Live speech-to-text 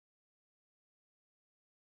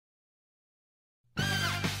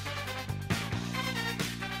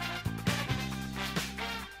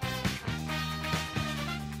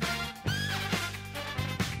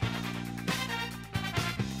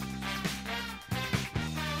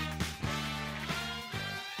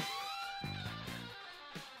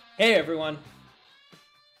Hey everyone,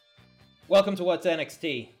 welcome to What's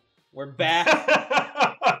NXT. We're back.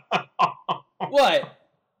 What?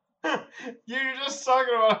 You're just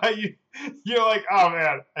talking about how you're like, oh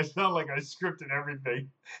man, I sound like I scripted everything.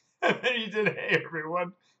 And then you did, hey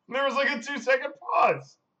everyone. And there was like a 2-second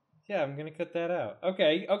pause. Yeah, I'm gonna cut that out.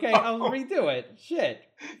 Okay, I'll redo it. Shit.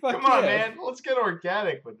 Fuck Come on, you. man. Let's get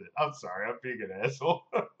organic with it. I'm sorry, I'm being an asshole.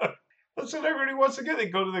 That's what everybody wants to do. They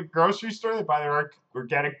go to the grocery store, they buy their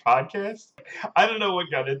organic podcast. I don't know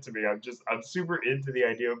what got into me. I'm super into the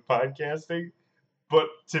idea of podcasting. But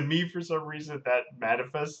to me, for some reason, that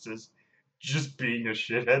manifests as just being a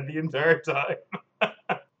shithead the entire time.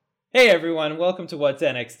 Hey everyone, welcome to What's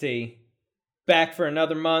NXT. Back for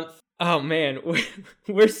another month. Oh man,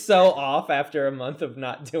 we're so off after a month of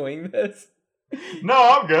not doing this.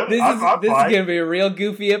 No, I'm good. This I'm is fine. gonna be a real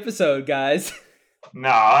goofy episode, guys. No,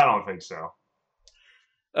 I don't think so.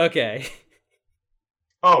 Okay.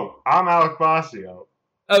 Oh, I'm Alec Basio.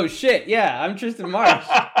 Oh shit, yeah, I'm Tristan Marsh.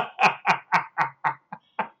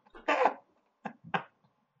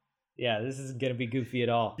 Yeah, this isn't gonna be goofy at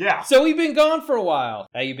all. Yeah. So we've been gone for a while.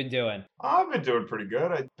 How you been doing? I've been doing pretty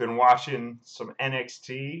good. I've been watching some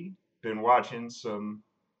NXT, been watching some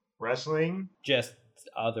wrestling. Just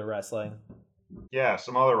other wrestling. Yeah,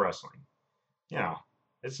 some other wrestling. You know,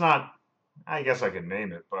 it's not, I guess I could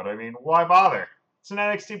name it, but I mean, why bother? It's an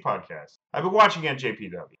NXT podcast. I've been watching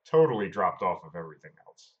NJPW. Totally dropped off of everything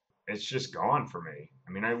else. It's just gone for me.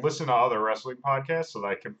 I mean, I listen to other wrestling podcasts so that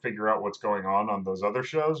I can figure out what's going on those other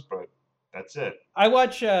shows, but that's it. I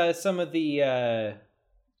watch some of the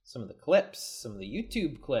clips, some of the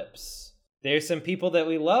YouTube clips. There's some people that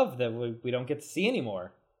we love that we don't get to see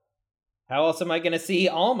anymore. How else am I going to see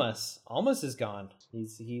Almas? Almas is gone.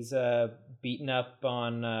 He's beating up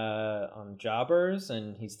on jobbers,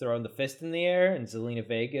 and he's throwing the fist in the air, and Zelina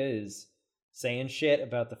Vega is saying shit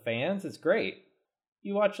about the fans. It's great.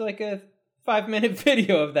 You watch like a 5-minute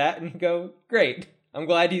video of that and go, great. I'm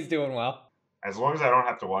glad he's doing well. As long as I don't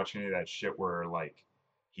have to watch any of that shit where, like,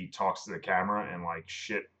 he talks to the camera and, like,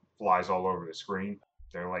 shit flies all over the screen.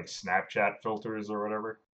 They're, like, Snapchat filters or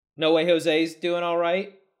whatever. No Way Jose's doing all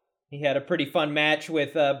right. He had a pretty fun match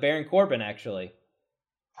with Baron Corbin, actually.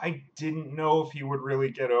 I didn't know if he would really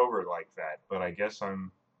get over like that, but I guess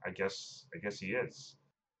he is.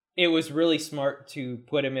 It was really smart to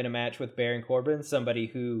put him in a match with Baron Corbin, somebody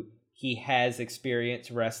who he has experience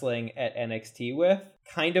wrestling at NXT with.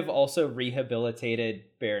 Kind of also rehabilitated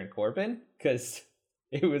Baron Corbin, because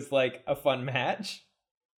it was like a fun match.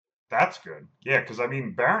 That's good. Yeah, because I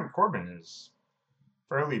mean, Baron Corbin is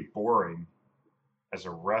fairly boring as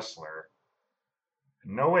a wrestler.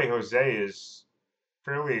 No Way Jose is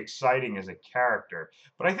fairly exciting as a character,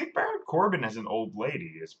 but I think Baron Corbin as an old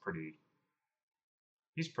lady is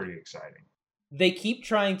he's pretty exciting. They keep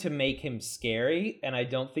trying to make him scary, and I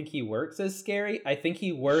don't think he works as scary. I think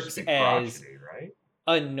he works as crotchety, right?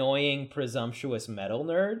 Annoying, presumptuous metal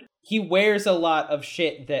nerd. He wears a lot of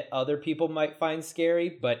shit that other people might find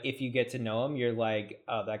scary, but if you get to know him, you're like,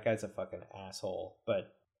 oh, that guy's a fucking asshole.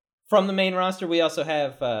 But from the main roster, we also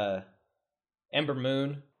have Ember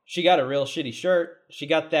Moon. She got a real shitty shirt. She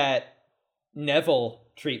got that Neville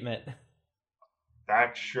treatment.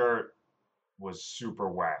 That shirt was super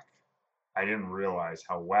whack. I didn't realize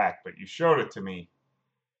how whack, but you showed it to me.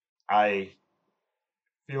 I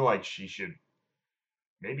feel like she should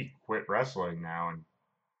maybe quit wrestling now and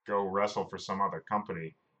go wrestle for some other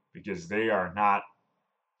company, because they are not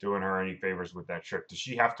doing her any favors with that shirt. Does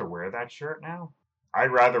she have to wear that shirt now?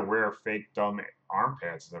 I'd rather wear fake dumb arm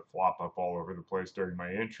pads that flop up all over the place during my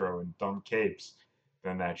intro and dumb capes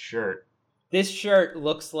than that shirt. This shirt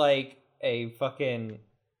looks like a fucking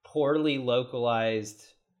poorly localized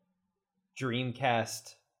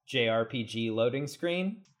Dreamcast JRPG loading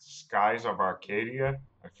screen. Skies of Arcadia?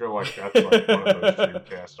 I feel like that's like one of those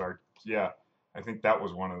Dreamcast art. Yeah, I think that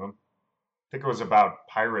was one of them. I think it was about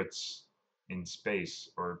pirates in space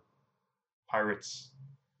or pirates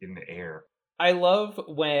in the air. I love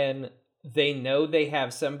when they know they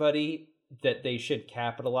have somebody that they should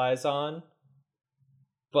capitalize on,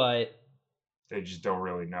 but they just don't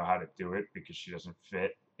really know how to do it because she doesn't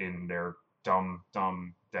fit in their dumb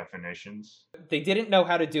definitions. They didn't know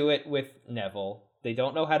how to do it with Neville. They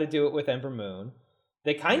don't know how to do it with Ember Moon.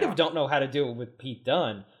 They kind of don't know how to do it with Pete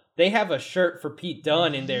Dunne. They have a shirt for Pete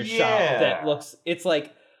Dunne in their shop that looks, it's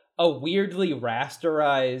like a weirdly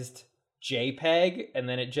rasterized JPEG, and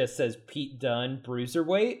then it just says Pete Dunne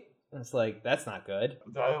Bruiserweight. It's like, that's not good.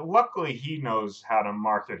 Luckily, he knows how to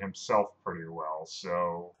market himself pretty well,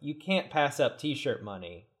 so... You can't pass up t-shirt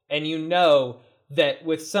money. And you know that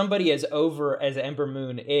with somebody as over as Ember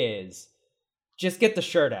Moon is, Just get the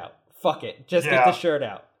shirt out. Fuck it. Just get the shirt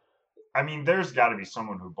out. I mean, there's got to be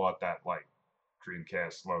someone who bought that, like,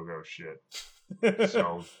 Dreamcast logo shit.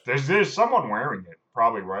 So there's someone wearing it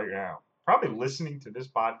probably right now. Probably listening to this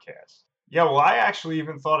podcast. Yeah, well, I actually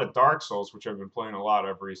even thought of Dark Souls, which I've been playing a lot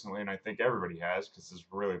of recently, and I think everybody has, because it's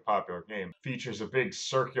a really popular game. Features a big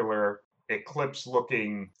circular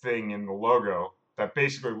eclipse-looking thing in the logo that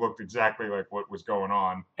basically looked exactly like what was going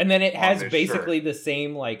on. And then it has basically the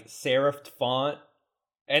same, like, serifed font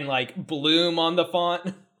and, like, bloom on the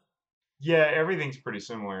font. Yeah, everything's pretty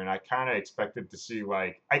similar, and I kind of expected to see,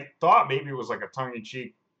 like, I thought maybe it was like a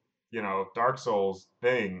tongue-in-cheek, you know, Dark Souls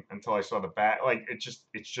thing until I saw the back. Like, it's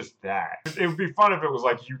just that. It would be fun if it was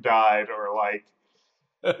like you died, or like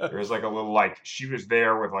there was like a little, like, she was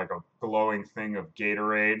there with like a glowing thing of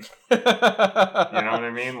Gatorade. You know what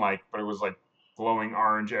I mean? Like, but it was like glowing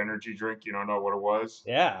orange energy drink. You don't know what it was.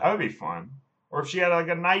 Yeah, that would be fun. Or if she had like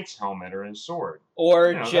a knight's helmet or a sword.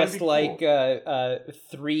 Or, you know, just like cool.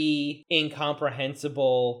 3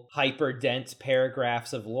 incomprehensible, hyper-dense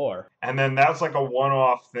paragraphs of lore. And then that's like a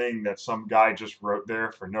one-off thing that some guy just wrote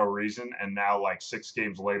there for no reason, and now like 6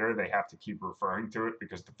 games later they have to keep referring to it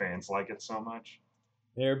because the fans like it so much.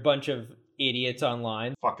 They're a bunch of idiots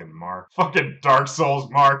online. Fucking Mark. Fucking Dark Souls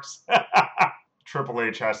Marks. Triple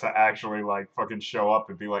H has to actually, like, fucking show up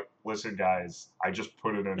and be like, listen, guys, I just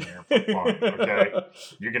put it in there for fun, okay?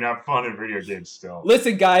 You can have fun in video games still.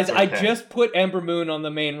 Listen, guys, okay. I just put Ember Moon on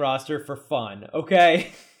the main roster for fun,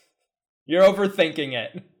 okay? You're overthinking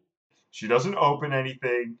it. She doesn't open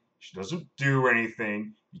anything. She doesn't do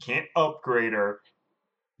anything. You can't upgrade her.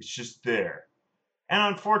 It's just there.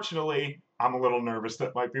 And unfortunately, I'm a little nervous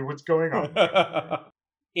that might be what's going on.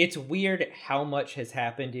 It's weird how much has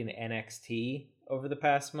happened in NXT over the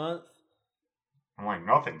past month. I'm like,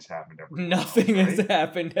 nothing's happened everywhere. Nothing else, right? Has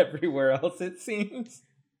happened everywhere else, it seems.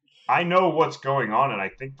 I know what's going on, and I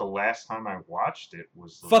think the last time I watched it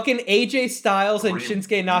was... Fucking AJ Styles and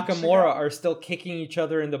Shinsuke Nakamura are still kicking each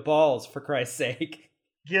other in the balls, for Christ's sake.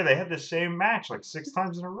 Yeah, they had the same match like 6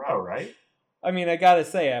 times in a row, right? I mean, I gotta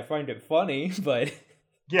say, I find it funny, but...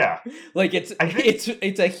 Yeah. Like, it's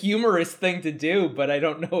a humorous thing to do, but I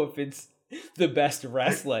don't know if it's the best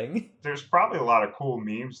wrestling. There's probably a lot of cool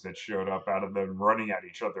memes that showed up out of them running at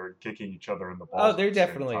each other and kicking each other in the balls. Oh, there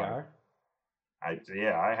definitely are. I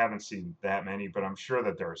haven't seen that many, but I'm sure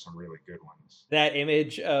that there are some really good ones. That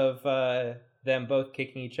image of them both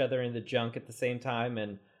kicking each other in the junk at the same time,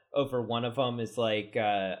 and over one of them is like, you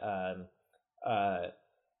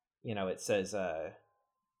know, it says,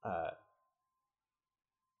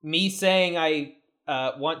 me saying I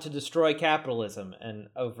want to destroy capitalism, and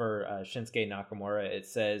over Shinsuke Nakamura it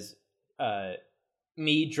says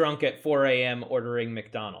me drunk at 4 a.m. ordering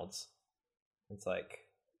McDonald's. It's like,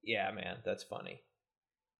 yeah, man, that's funny.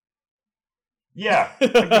 Yeah, I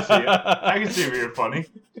can see it. I can see it being funny.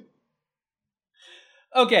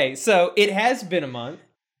 Okay, so it has been a month.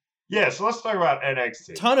 Yeah, so let's talk about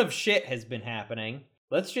NXT. Ton of shit has been happening.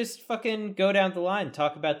 Let's just fucking go down the line and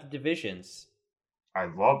talk about the divisions. I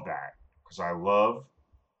love that, because I love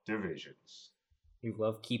divisions. You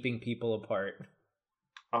love keeping people apart.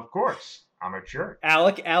 Of course. I'm a jerk.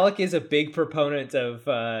 Alec is a big proponent of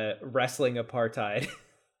wrestling apartheid.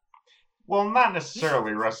 Well, not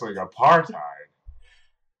necessarily wrestling apartheid.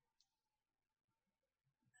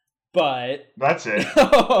 But... That's it.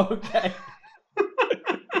 Oh, okay.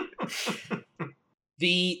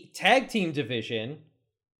 The tag team division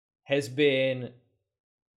has been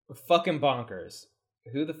fucking bonkers.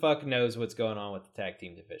 Who the fuck knows what's going on with the tag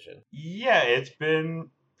team division? Yeah, it's been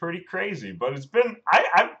pretty crazy, but it's been...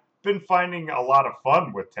 I've been finding a lot of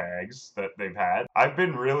fun with tags that they've had. I've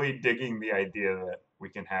been really digging the idea that we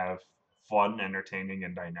can have fun, entertaining,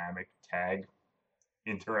 and dynamic tag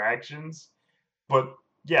interactions. But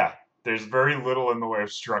yeah, there's very little in the way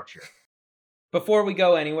of structure. Before we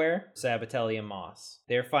go anywhere, Sabatelli and Moss.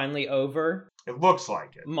 They're finally over. It looks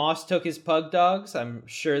like it. Moss took his pug dogs. I'm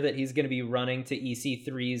sure that he's going to be running to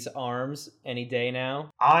EC3's arms any day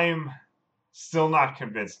now. I'm still not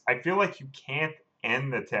convinced. I feel like you can't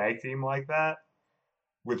end the tag team like that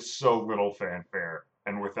with so little fanfare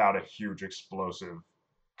and without a huge explosive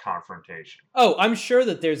confrontation. Oh, I'm sure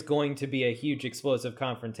that there's going to be a huge explosive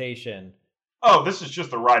confrontation. Oh, this is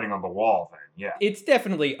just the writing on the wall then, yeah. It's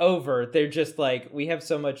definitely over. They're just like, we have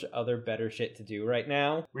so much other better shit to do right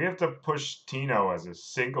now. We have to push Tino as a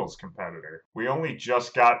singles competitor. We only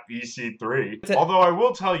just got EC3. Although I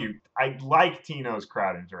will tell you, I like Tino's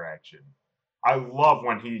crowd interaction. I love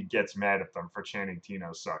when he gets mad at them for chanting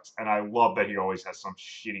Tino sucks. And I love that he always has some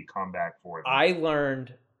shitty comeback for them. I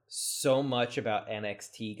learned so much about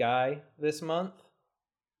NXT Guy this month.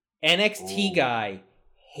 NXT Ooh. guy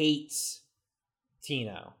hates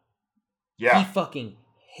Tino. Yeah. He fucking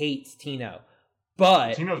hates Tino.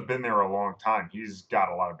 But Tino's been there a long time. He's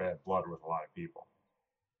got a lot of bad blood with a lot of people.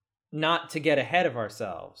 not to get ahead of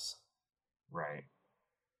ourselves, Right.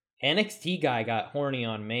 NXT guy got horny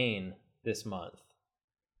on Maine this month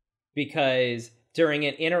because during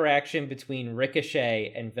an interaction between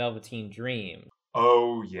Ricochet and Velveteen Dream,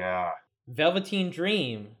 Oh, yeah. Velveteen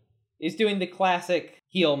Dream is doing the classic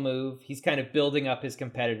heel move. He's kind of building up his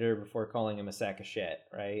competitor before calling him a sack of shit,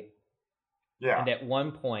 right? Yeah. And at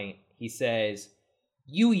one point, he says,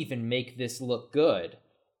 "You even make this look good."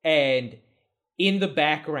 And in the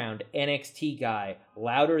background, NXT guy,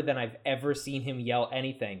 louder than I've ever seen him yell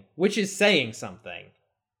anything, which is saying something,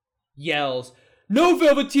 yells, "No,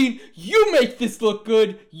 Velveteen, you make this look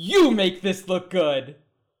good. You make this look good."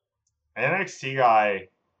 NXT guy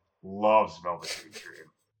loves Velveteen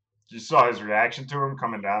Dream. You saw his reaction to him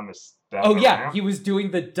coming down the Oh yeah, ramp? he was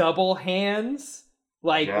doing the double hands,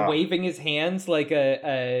 like Yeah. waving his hands like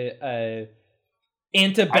a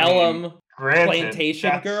antebellum Granted, plantation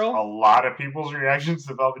that's girl. a lot of people's reactions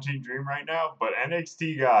to Velveteen Dream right now, but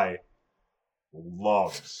NXT guy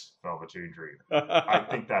loves Velveteen Dream. I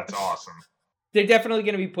think that's awesome. They're definitely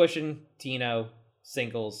going to be pushing Tino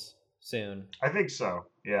singles soon. I think so,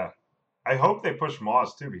 yeah. I hope they push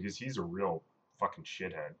Moss too, because he's a real fucking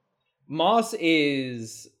shithead. Moss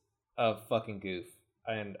is a fucking goof,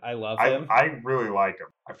 and I love him. I really like him.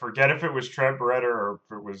 I forget if it was Trent Beretta or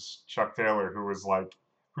if it was Chuck Taylor who was like,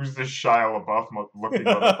 "Who's this Shia LaBeouf looking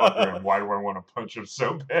motherfucker, and why do I want to punch him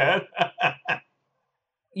so bad?"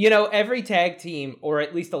 You know, every tag team, or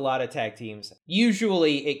at least a lot of tag teams,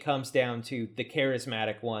 usually it comes down to the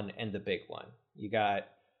charismatic one and the big one. You got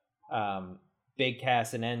Big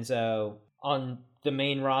Cass and Enzo on the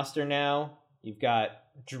main roster now. You've got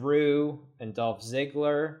Drew and Dolph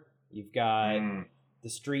Ziggler. You've got the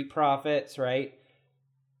Street Profits, right?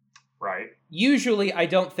 Right. Usually I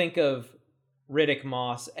don't think of Riddick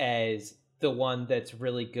Moss as the one that's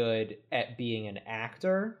really good at being an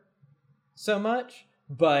actor so much.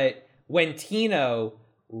 But when Tino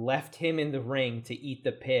left him in the ring to eat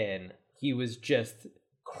the pin, he was just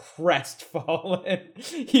crestfallen.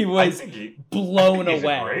 He was blown away. He's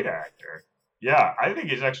a great actor. Yeah, I think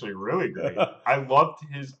he's actually really great. I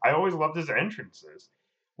always loved his entrances.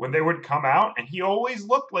 When they would come out, and he always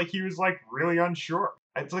looked like he was like really unsure.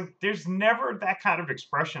 It's like there's never that kind of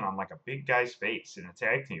expression on like a big guy's face in a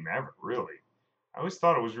tag team ever, really. I always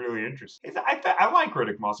thought it was really interesting. I like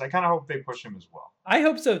Riddick Moss. I kind of hope they push him as well. I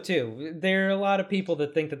hope so too. There are a lot of people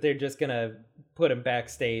that think that they're just gonna put him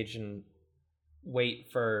backstage and wait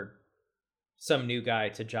for some new guy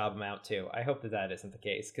to job him out too. I hope that that isn't the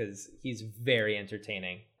case, because he's very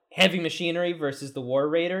entertaining. Heavy Machinery versus the War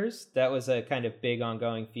Raiders. That was a kind of big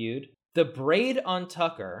ongoing feud. The braid on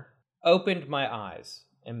Tucker opened my eyes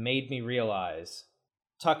and made me realize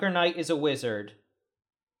Tucker Knight is a wizard.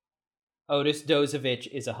 Otis Dozovich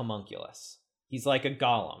is a homunculus. He's like a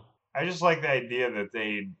golem. I just like the idea that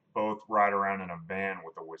they both ride around in a van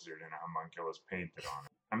with a wizard and a homunculus painted on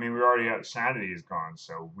it. I mean, we already have Sanity is gone,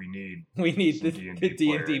 so we need the D&D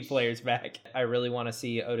players. players back. I really want to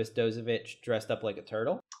see Otis Dozovich dressed up like a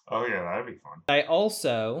turtle. Oh yeah, that'd be fun. I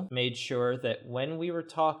also made sure that when we were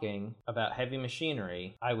talking about Heavy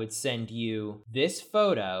Machinery, I would send you this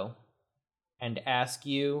photo and ask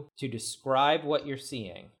you to describe what you're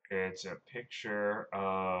seeing. It's a picture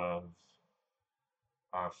of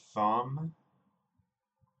a thumb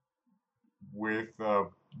with a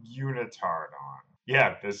unitard on.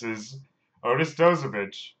 Yeah, this is Otis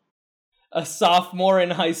Dozovich. A sophomore in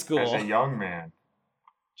high school. As a young man.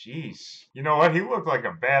 Jeez. You know what? He looked like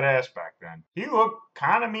a badass back then. He looked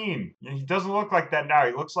kind of mean. He doesn't look like that now.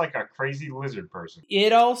 He looks like a crazy lizard person.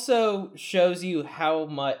 It also shows you how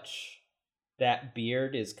much that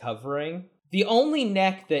beard is covering. The only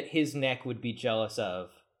neck that his neck would be jealous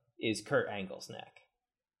of is Kurt Angle's neck.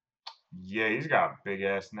 Yeah, he's got a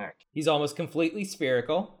big-ass neck. He's almost completely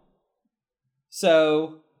spherical.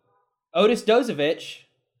 So, Otis Dozovich,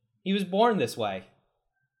 he was born this way.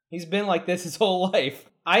 He's been like this his whole life.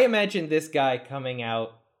 I imagine this guy coming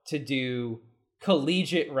out to do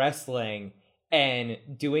collegiate wrestling and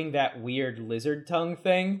doing that weird lizard tongue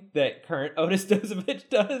thing that current Otis Dozovich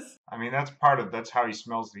does. I mean, that's how he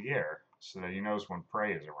smells the air, so that he knows when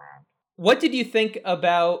prey is around. What did you think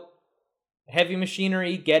about Heavy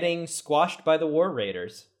Machinery getting squashed by the War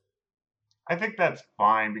Raiders? I think that's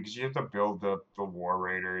fine, because you have to build up the War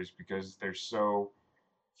Raiders because they're so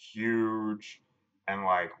huge and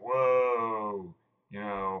like, whoa,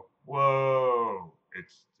 whoa.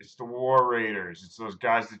 It's the War Raiders. It's those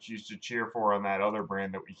guys that you used to cheer for on that other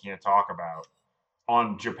brand that we can't talk about.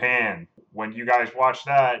 On Japan, when you guys watch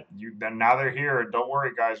that, then now they're here. Don't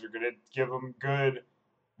worry, guys. We're gonna give them good.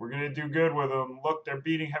 We're gonna do good with them. Look, they're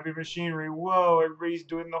beating Heavy Machinery. Whoa, everybody's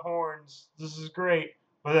doing the horns. This is great.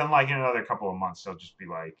 But then, like in another couple of months, they'll just be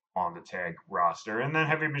like on the tag roster, and then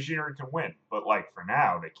Heavy Machinery can win. But like for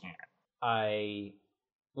now, they can't. I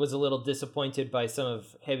was a little disappointed by some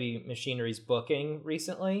of Heavy Machinery's booking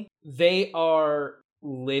recently. They are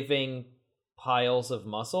living piles of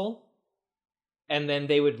muscle, and then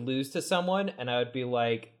they would lose to someone, and I would be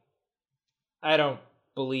like, I don't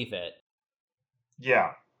believe it.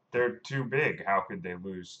 Yeah, they're too big. How could they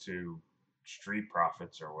lose to Street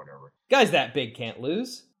Profits or whatever? Guys that big can't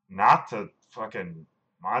lose. Not to fucking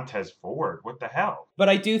Montez Ford. What the hell? But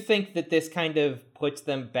I do think that this kind of puts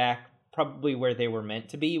them back probably where they were meant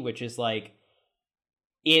to be, which is like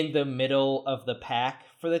in the middle of the pack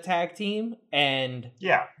for the tag team. And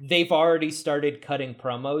yeah, they've already started cutting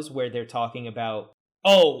promos where they're talking about,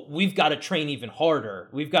 oh, we've got to train even harder.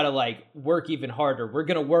 We've got to like work even harder. We're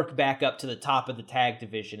going to work back up to the top of the tag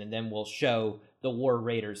division, and then we'll show the War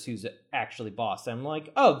Raiders who's actually boss. I'm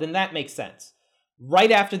like, oh, then that makes sense.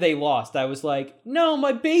 Right after they lost, I was like, no,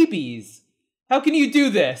 my babies. How can you do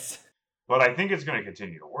this? But I think it's going to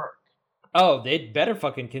continue to work. Oh, they'd better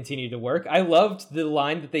fucking continue to work. I loved the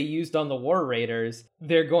line that they used on the War Raiders.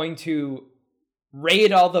 They're going to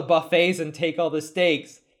raid all the buffets and take all the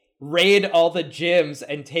steaks, raid all the gyms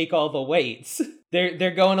and take all the weights.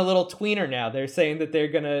 They're going a little tweener now. They're saying that they're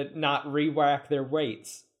going to not re-rack their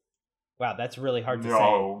weights. Wow, that's really hard to say.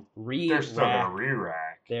 No, they're still going to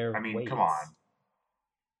re-rack. I mean, weights. Come on.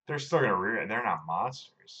 They're still going to re-rack. They're not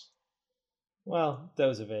monsters. Well,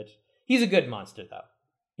 Dozovich. He's a good monster, though.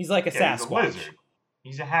 He's like a Sasquatch. He's a lizard.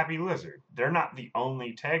 He's a happy lizard. They're not the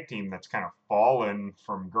only tag team that's kind of fallen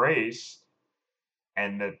from grace.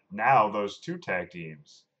 And that now those two tag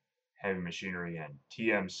teams, Heavy Machinery and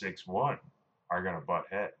TM61, are going to butt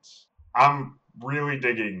heads. I'm really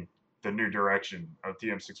digging the new direction of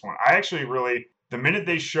TM61. I actually really, the minute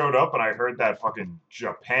they showed up and I heard that fucking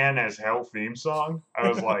Japan as Hell theme song, I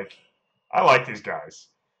was like, I like these guys.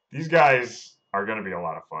 These guys are going to be a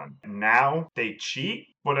lot of fun. Now they cheat,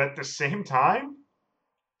 but at the same time,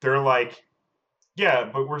 they're like, yeah,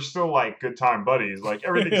 but we're still like good time buddies. Like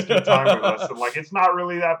everything's good time with us. And like, it's not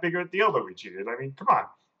really that big of a deal that we cheated. I mean, come on.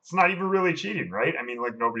 It's not even really cheating, right? I mean,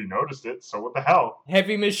 like nobody noticed it. So what the hell?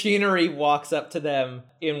 Heavy Machinery walks up to them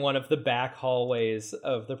in one of the back hallways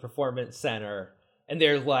of the Performance Center. And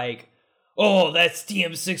they're like, oh, that's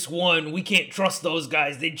TM61. We can't trust those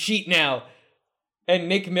guys. They cheat now. And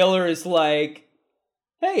Nick Miller is like,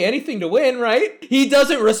 hey, anything to win, right? He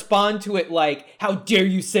doesn't respond to it like, how dare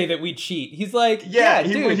you say that we cheat? He's like, yeah,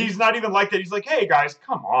 dude. He's not even like that. He's like, hey, guys,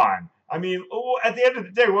 come on. I mean, at the end of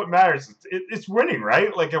the day, what matters? It's winning,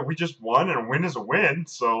 right? Like, we just won, and a win is a win.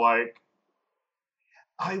 So, like,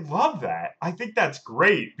 I love that. I think that's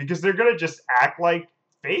great, because they're going to just act like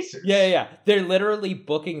faces. Yeah. They're literally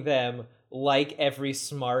booking them like every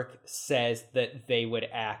Smark says that they would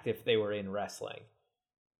act if they were in wrestling.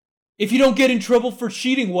 If you don't get in trouble for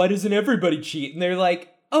cheating, why doesn't everybody cheat? And they're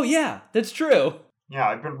like, oh yeah, that's true. Yeah,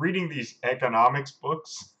 I've been reading these economics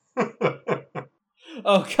books.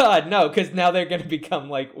 Oh god, no, because now they're going to become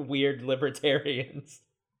like weird libertarians.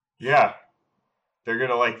 Yeah. They're going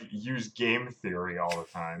to like use game theory all the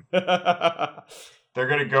time. They're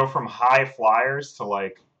going to go from high flyers to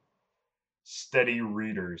like steady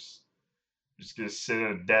readers. Just going to sit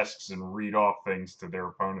at desks and read off things to their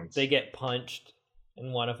opponents. They get punched.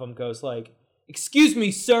 And one of them goes like, excuse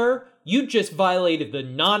me, sir, you just violated the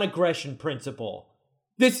non-aggression principle.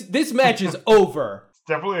 This match is over. It's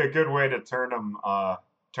definitely a good way to turn him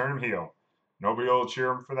heel. Nobody will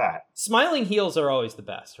cheer him for that. Smiling heels are always the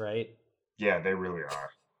best, right? Yeah, they really are.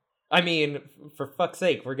 I mean, for fuck's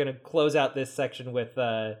sake, we're going to close out this section with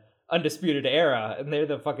Undisputed Era, and they're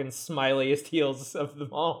the fucking smiliest heels of them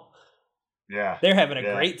all. Yeah. They're having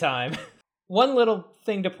a great time. One little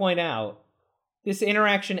thing to point out. This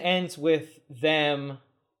interaction ends with them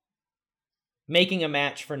making a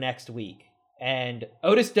match for next week. And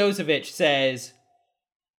Otis Dozovich says,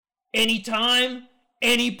 anytime,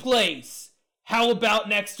 any place. How about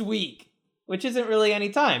next week? Which isn't really any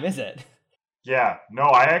time, is it? Yeah. No,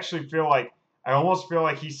 I almost feel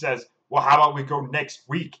like he says, well, how about we go next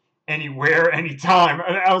week? Anywhere, anytime.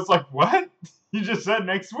 And I was like, what? You just said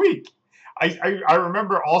next week. I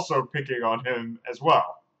remember also picking on him as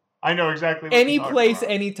well. I know exactly what any place,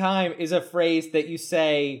 anytime is a phrase that you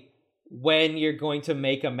say when you're going to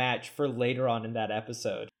make a match for later on in that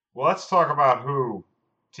episode. Well, let's talk about who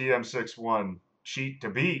TM61 cheat to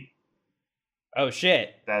beat. Oh,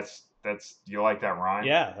 shit. That's you like that rhyme?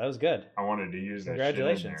 Yeah, that was good. I wanted to use that shit in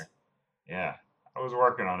Congratulations. there. Yeah, I was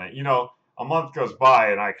working on it. A month goes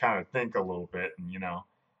by and I kind of think a little bit, and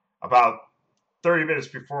about 30 minutes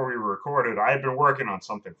before we recorded, I had been working on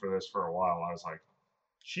something for this for a while. I was like,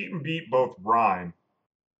 cheat and beat both rhyme.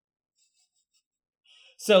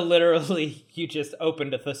 So literally, you just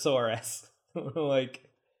opened a thesaurus. Like,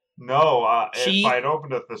 no, cheat, if I'd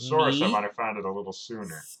opened a thesaurus, meat, I might have found it a little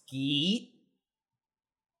sooner. Skeet,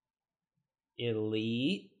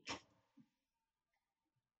 elite,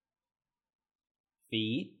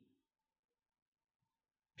 feet,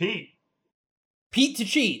 Pete to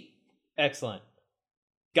cheat. Excellent.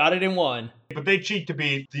 Got it in one. But they cheat to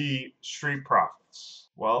beat the Street Profits.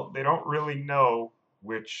 Well, they don't really know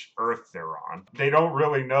which earth they're on. They don't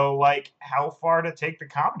really know, how far to take the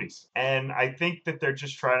comedies. And I think that they're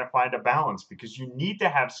just trying to find a balance, because you need to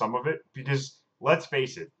have some of it, because let's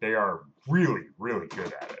face it, they are really, really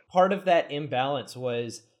good at it. Part of that imbalance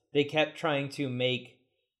was they kept trying to make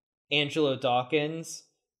Angelo Dawkins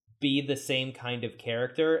be the same kind of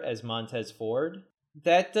character as Montez Ford.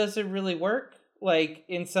 That doesn't really work. Like,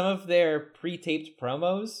 in some of their pre-taped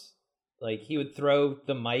promos, he would throw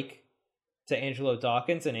the mic to Angelo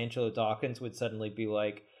Dawkins, and Angelo Dawkins would suddenly be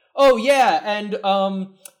like, oh yeah, and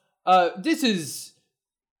this is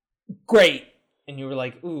great. And you were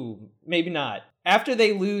like, ooh, maybe not. After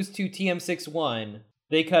they lose to TM61,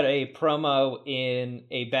 they cut a promo in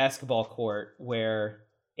a basketball court where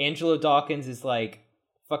Angelo Dawkins is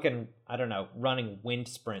fucking, I don't know, running wind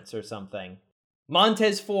sprints or something.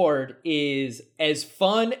 Montez Ford is as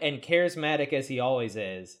fun and charismatic as he always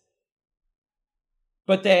is.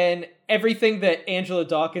 But then everything that Angelo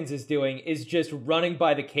Dawkins is doing is just running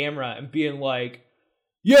by the camera and being like,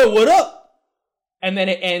 yo, what up? And then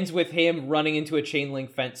it ends with him running into a chain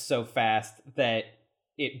link fence so fast that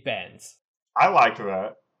it bends. I liked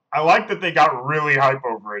that. I like that they got really hype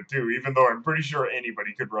over it too, even though I'm pretty sure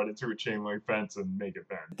anybody could run into a chain link fence and make it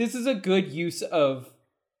bend. This is a good use of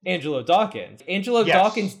Angelo Dawkins. Angelo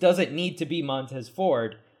Dawkins doesn't need to be Montez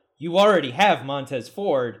Ford. You already have Montez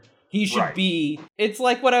Ford. He should be... It's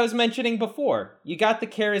like what I was mentioning before. You got the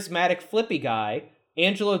charismatic flippy guy.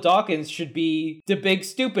 Angelo Dawkins should be the big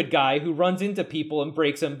stupid guy who runs into people and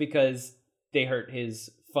breaks them because they hurt his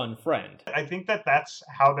fun friend. I think that that's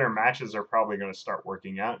how their matches are probably going to start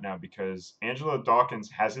working out now, because Angelo Dawkins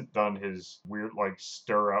hasn't done his weird,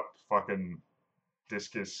 stir up fucking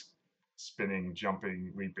discus spinning,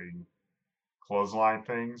 jumping, leaping clothesline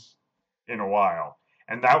things in a while.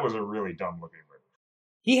 And that was a really dumb looking move.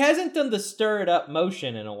 He hasn't done the stir it up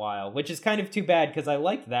motion in a while, which is kind of too bad because I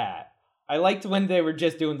liked that. I liked when they were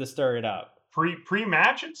just doing the stir it up.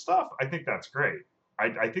 Pre-match and stuff, I think that's great.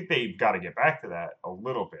 I think they've got to get back to that a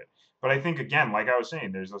little bit. But I think, again, like I was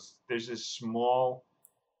saying, there's this small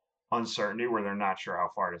uncertainty where they're not sure how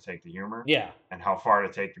far to take the humor. Yeah. And how far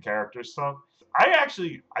to take the character stuff. I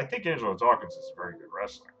think Angelo Dawkins is a very good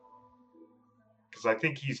wrestler. Because I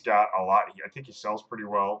think he's got a lot. I think he sells pretty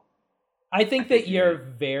well. I think that you're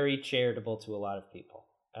very charitable to a lot of people.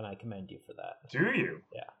 And I commend you for that. Do you?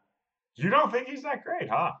 Yeah. You don't think he's that great,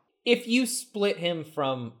 huh? If you split him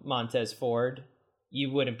from Montez Ford,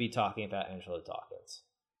 you wouldn't be talking about Angelo Dawkins.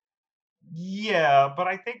 Yeah, but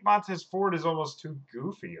I think Montez Ford is almost too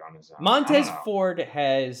goofy on his own. Montez Ford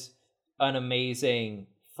has an amazing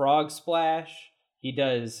frog splash. He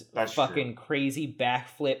does fucking crazy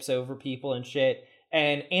backflips over people and shit.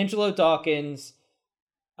 And Angelo Dawkins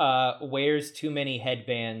wears too many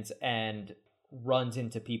headbands and runs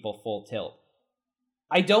into people full tilt.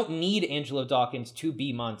 I don't need Angelo Dawkins to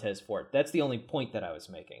be Montez Ford. That's the only point that I was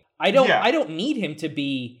making. I don't need him to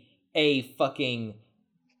be a fucking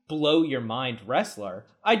blow your mind wrestler.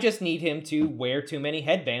 I just need him to wear too many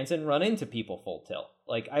headbands and run into people full tilt.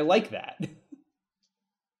 I like that.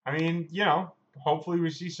 I mean, hopefully we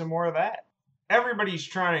see some more of that. Everybody's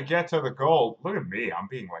trying to get to the goal. Look at me. I'm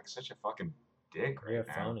being such a fucking dick right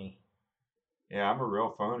now. Phony. Yeah, I'm a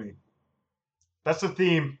real phony. That's the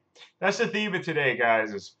theme. That's the theme of today,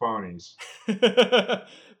 guys, is phonies.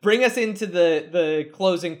 Bring us into the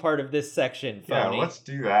closing part of this section, phony. Yeah, let's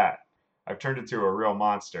do that. I've turned into a real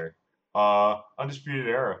monster. Undisputed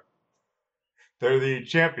Era. They're the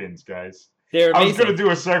champions, guys. They're amazing. I was going to do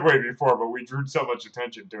a segue before, but we drew so much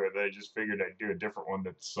attention to it that I just figured I'd do a different one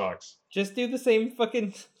that sucks. Just do the same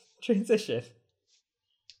fucking transition.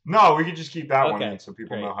 No, we could just keep that one in so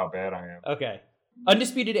people know how bad I am. Okay.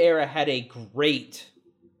 Undisputed Era had a great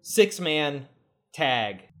 6-man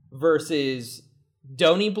tag versus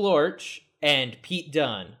Doney Blortch and Pete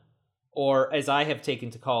Dunne, or as I have taken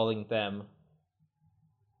to calling them,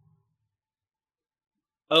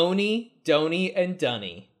 Oni, Doney, and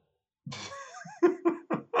Doney.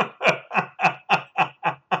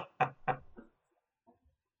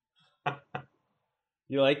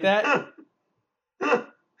 You like that?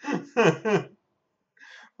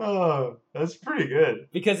 Oh, that's pretty good.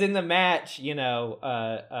 Because in the match,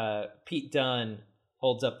 Pete Dunne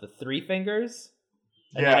holds up the 3 fingers.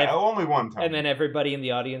 Yeah, only one time. And then everybody in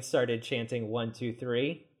the audience started chanting 1, 2,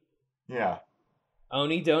 3. Yeah.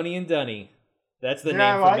 Oni, Doney, and Doney. That's the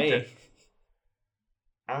name for me. It.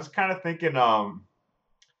 I was kind of thinking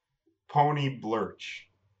Pony Blortch.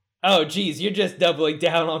 Oh, geez, you're just doubling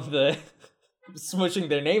down on the smushing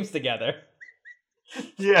their names together.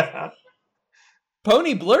 Yeah.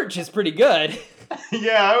 Pony Blortch is pretty good.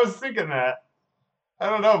 Yeah, I was thinking that. I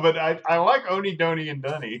don't know, but I like Oni, Doney, and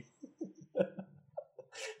Doney.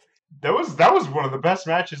 That was one of the best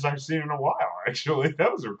matches I've seen in a while, actually.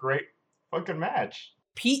 That was a great fucking match.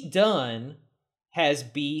 Pete Dunne has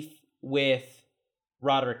beef with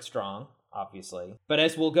Roderick Strong, obviously. But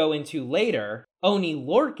as we'll go into later, Oney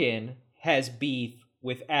Lorcan has beef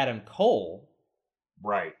with Adam Cole.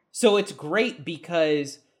 Right. So it's great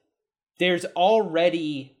because there's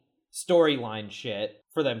already storyline shit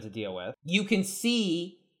for them to deal with. You can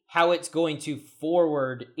see how it's going to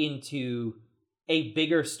forward into a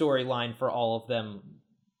bigger storyline for all of them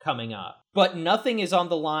coming up. But nothing is on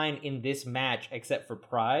the line in this match except for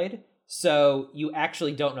pride, so you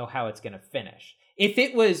actually don't know how it's going to finish. If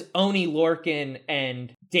it was Oney Lorcan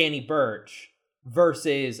and Danny Burch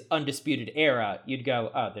versus Undisputed Era, you'd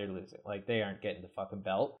go, oh, they're losing. Like, they aren't getting the fucking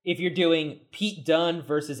belt. If you're doing Pete Dunne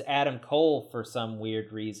versus Adam Cole for some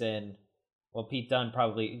weird reason, well, Pete Dunne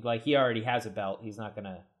probably, like, he already has a belt. He's not going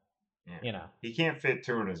to, He can't fit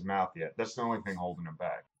 2 in his mouth yet. That's the only thing holding him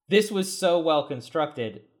back. This was so well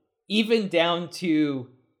constructed, even down to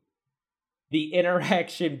the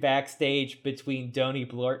interaction backstage between Doney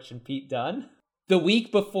Blortch and Pete Dunne. The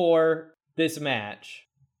week before this match,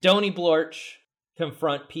 Doney Blortch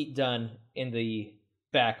confront Pete Dunne in the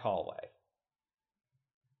back hallway.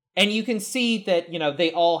 And you can see that,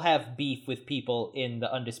 they all have beef with people in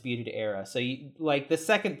the Undisputed Era. So, the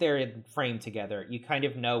second they're in frame together, you kind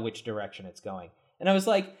of know which direction it's going. And I was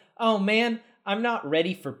like, oh man, I'm not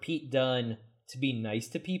ready for Pete Dunne to be nice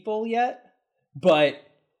to people yet. But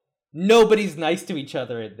nobody's nice to each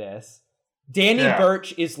other in this. Danny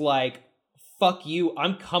Burch is like, fuck you,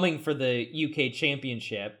 I'm coming for the UK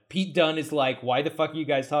Championship. Pete Dunne is like, why the fuck are you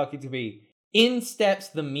guys talking to me? In steps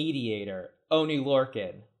the mediator, Oney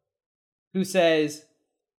Lorcan, who says,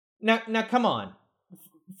 now come on,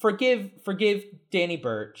 forgive Danny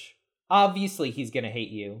Burch. Obviously he's gonna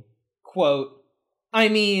hate you. Quote, I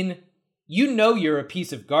mean, you're a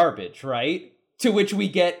piece of garbage, right? To which we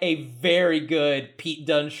get a very good Pete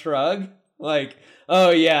Dunne shrug. Like,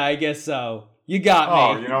 oh yeah, I guess so. You got me.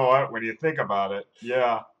 Oh, you know what? When you think about it,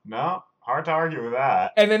 yeah, no, hard to argue with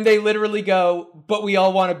that. And then they literally go, but we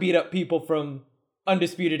all want to beat up people from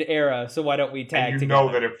Undisputed Era, so why don't we tag together?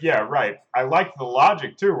 Know that right. I liked the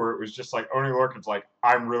logic, too, where it was just like, Oney Lorcan's like,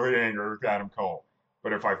 I'm really angry with Adam Cole.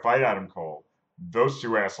 But if I fight Adam Cole, those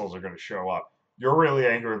 2 assholes are going to show up. You're really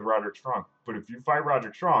angry with Roderick Strong. But if you fight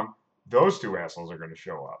Roderick Strong, those 2 assholes are going to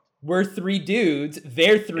show up. We're 3 dudes.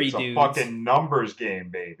 They're 3 dudes. It's a fucking numbers game,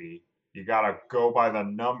 baby. You gotta go by the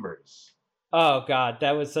numbers. Oh, God,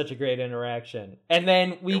 that was such a great interaction. And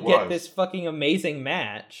then we get this fucking amazing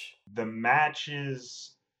match. The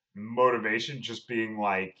match's motivation, just being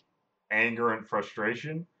like anger and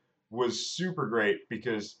frustration, was super great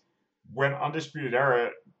because when Undisputed Era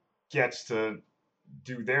gets to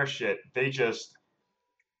do their shit, they just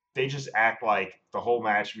act like the whole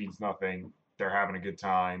match means nothing. They're having a good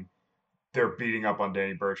time. They're beating up on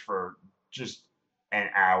Danny Burch for just an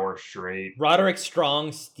hour straight. Roderick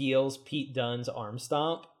Strong steals Pete Dunne's arm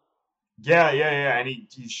stomp. Yeah. And he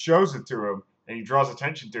shows it to him, and he draws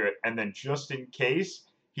attention to it, and then just in case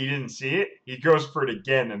he didn't see it, he goes for it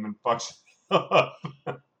again and then fucks it up.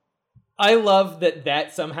 I love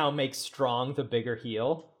that somehow makes Strong the bigger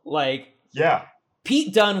heel. Like, yeah.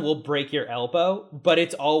 Pete Dunne will break your elbow, but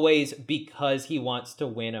it's always because he wants to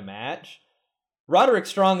win a match. Roderick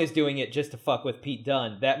Strong is doing it just to fuck with Pete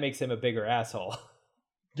Dunne. That makes him a bigger asshole.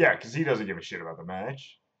 Yeah, because he doesn't give a shit about the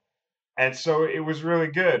match. And so it was really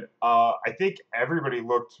good. I think everybody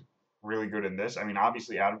looked really good in this. I mean,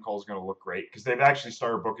 obviously Adam Cole's going to look great because they've actually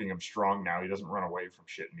started booking him strong now. He doesn't run away from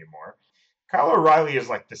shit anymore. Kyle O'Reilly is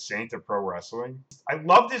like the saint of pro wrestling. I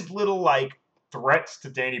loved his little threats to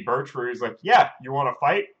Danny Burch where he's like, yeah, you want to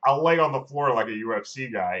fight? I'll lay on the floor like a UFC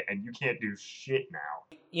guy and you can't do shit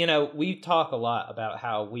now. We talk a lot about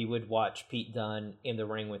how we would watch Pete Dunne in the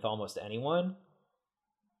ring with almost anyone.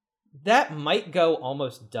 That might go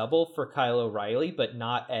almost double for Kyle O'Reilly, but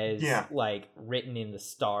not as Yeah. like written in the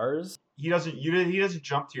stars. He doesn't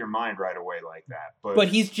jump to your mind right away like that. But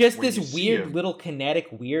he's just when this you see weird him, little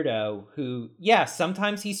kinetic weirdo who, yeah,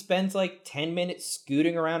 sometimes he spends like 10 minutes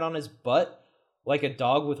scooting around on his butt like a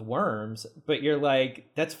dog with worms, but you're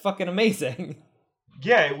like, that's fucking amazing.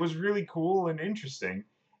 yeah, it was really cool and interesting.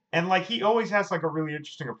 And like he always has like a really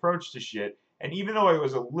interesting approach to shit. And even though I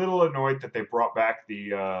was a little annoyed that they brought back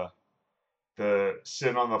the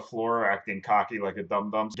sit on the floor acting cocky like a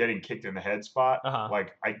dum-dum getting kicked in the head spot, Uh-huh.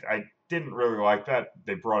 like I didn't really like that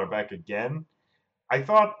they brought it back again. I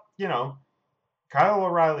thought, Kyle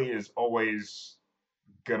O'Reilly is always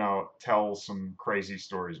gonna tell some crazy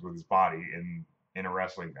stories with his body in a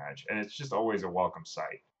wrestling match, and it's just always a welcome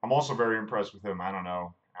sight. I'm also very impressed with him. I don't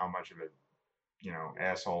know how much of a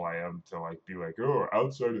asshole I am to like be like, oh,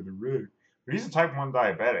 outside of the ring, but he's a type 1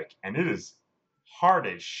 diabetic, and it is hard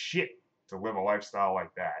as shit to live a lifestyle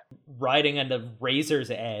like that. Riding on the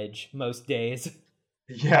razor's edge most days.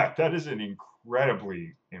 Yeah, that is an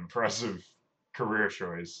incredibly impressive career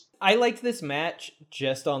choice. I liked this match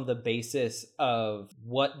just on the basis of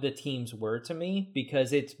what the teams were to me,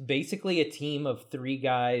 because it's basically a team of 3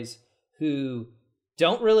 guys who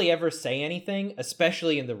don't really ever say anything,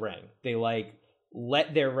 especially in the ring. They like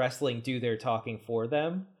let their wrestling do their talking for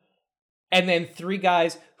them. And then 3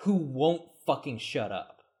 guys who won't fucking shut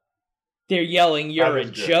up. They're yelling, "You're a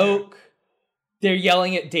joke." Yeah. They're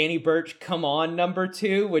yelling at Doney Blortch, "Come on, number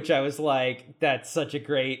 2," which I was like, that's such a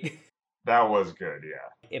great... That was good,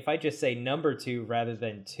 yeah. If I just say number 2 rather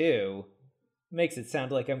than 2, makes it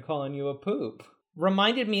sound like I'm calling you a poop.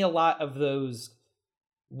 Reminded me a lot of those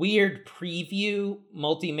weird preview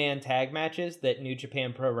multi-man tag matches that New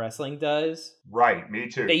Japan Pro Wrestling does. Right, me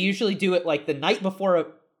too. They usually do it like the night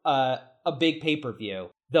before a big pay-per-view.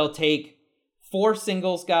 They'll take 4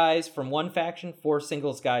 singles guys from one faction, 4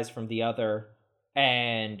 singles guys from the other,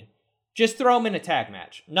 and just throw them in a tag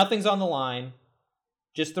match. Nothing's on the line.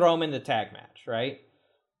 Just throw them in the tag match, right?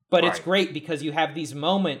 But It's great because you have these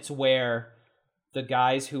moments where the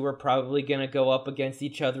guys who are probably going to go up against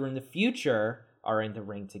each other in the future are in the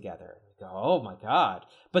ring together. You go, oh my God.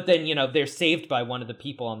 But then, they're saved by one of the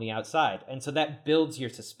people on the outside. And so that builds your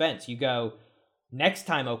suspense. You go, next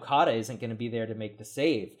time Okada isn't going to be there to make the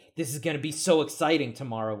save. This is going to be so exciting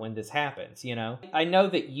tomorrow when this happens, I know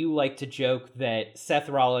that you like to joke that Seth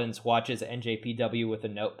Rollins watches NJPW with a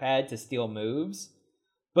notepad to steal moves,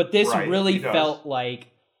 but this really felt like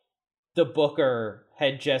the booker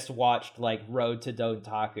had just watched like Road to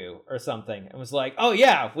Dontaku or something and was like, oh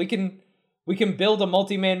yeah, we can build a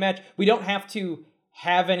multi-man match. We don't have to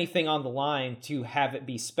have anything on the line to have it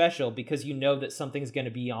be special because you know that something's going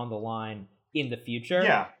to be on the line in the future.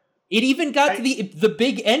 Yeah. It even got to the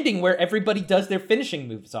big ending where everybody does their finishing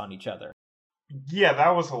moves on each other. Yeah,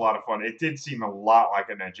 that was a lot of fun. It did seem a lot like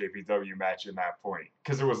an NJPW match in that point.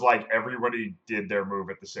 Because it was like everybody did their move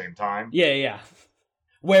at the same time. Yeah.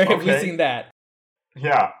 Where have we seen that?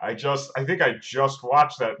 Yeah, I think I just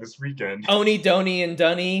watched that this weekend. Oni, Doney, and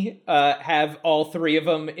Dunny have all 3 of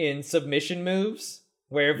them in submission moves.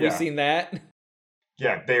 Where have we seen that?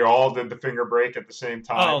 Yeah, they all did the finger break at the same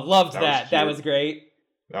time. Oh, loved that. That was great.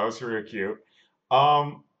 That was really cute.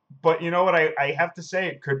 But you know what? I have to say,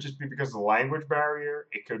 it could just be because of the language barrier.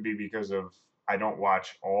 It could be because of I don't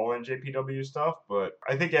watch all NJPW stuff, but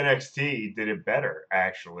I think NXT did it better,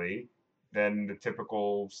 actually, than the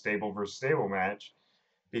typical stable versus stable match.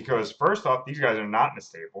 Because first off, these guys are not in a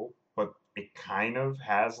stable, but it kind of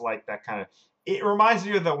has like that kind of... It reminds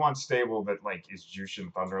me of the one stable that like is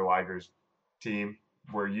Jushin Thunder Liger's team,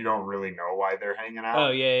 where you don't really know why they're hanging out.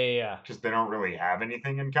 Oh, yeah. Because they don't really have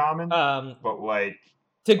anything in common. But like...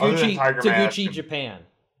 Taguchi Japan.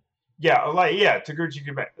 Yeah, Taguchi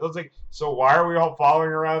Japan. It was like, so why are we all following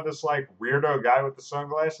around this like weirdo guy with the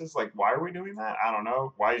sunglasses? Like, why are we doing that? I don't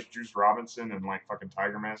know. Why is Juice Robinson and like fucking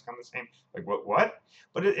Tiger Mask on the same? Like, what?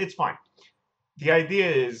 But it's fine. The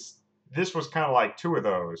idea is this was kind of like 2 of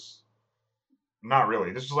those. Not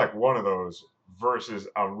really. This was like 1 of those versus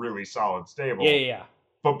a really solid stable. Yeah.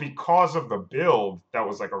 But because of the build, that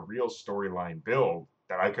was like a real storyline build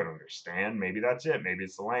that I could understand. Maybe that's it. Maybe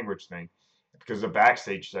it's the language thing. Because of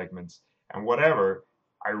backstage segments and whatever,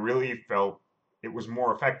 I really felt it was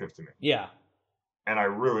more effective to me. Yeah. And I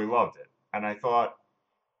really loved it. And I thought,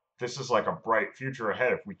 this is like a bright future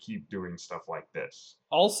ahead if we keep doing stuff like this.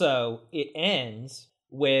 Also, it ends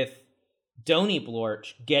with Doney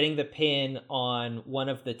Blortch getting the pin on one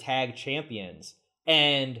of the tag champions.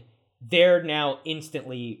 And they're now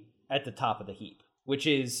instantly at the top of the heap, which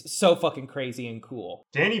is so fucking crazy and cool.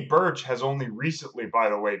 Doney Blortch has only recently, by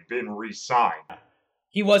the way, been re-signed.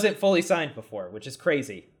 He wasn't fully signed before, which is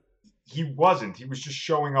crazy. He wasn't. He was just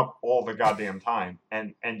showing up all the goddamn time.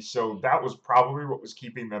 And so that was probably what was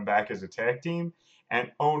keeping them back as a tag team.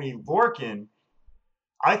 And Oney Lorcan,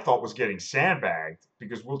 I thought was getting sandbagged,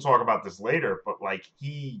 because we'll talk about this later, but like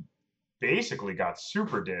he basically got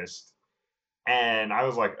super dissed. And I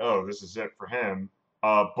was like, oh, this is it for him.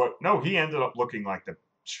 But no, he ended up looking like the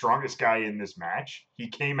strongest guy in this match. He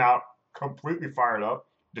came out completely fired up,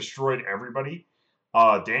 destroyed everybody.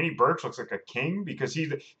 Doney Blortch looks like a king because he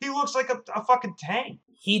looks like a fucking tank.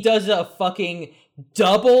 He does a fucking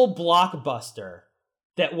double blockbuster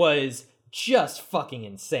that was just fucking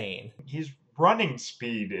insane. His running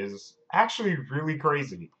speed is actually really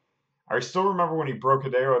crazy. I still remember when he broke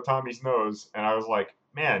Hideo Itami's nose, and I was like,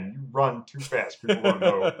 man, you run too fast. People don't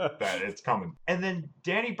know that it's coming. And then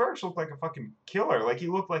Doney Blortch looked like a fucking killer. Like, he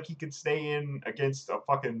looked like he could stay in against a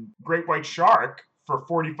fucking great white shark for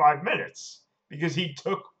 45 minutes. Because he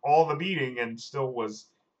took all the beating and still was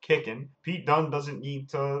kicking. Pete Dunne doesn't need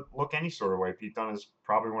to look any sort of way. Pete Dunne is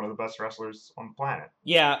probably one of the best wrestlers on the planet.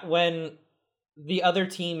 Yeah, when the other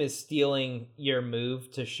team is stealing your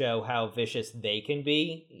move to show how vicious they can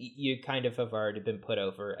be, you kind of have already been put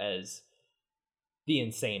over as the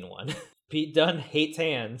insane one. Pete Dunne hates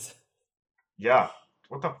hands. Yeah.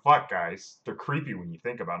 What the fuck, guys? They're creepy when you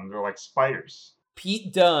think about them. They're like spiders.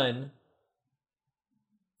 Pete Dunne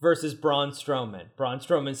versus Braun Strowman. Braun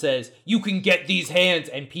Strowman says, "You can get these hands,"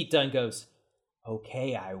 and Pete Dunne goes,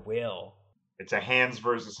 "Okay, I will." It's a hands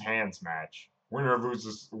versus hands match. Winner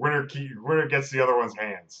loses. Winner gets the other one's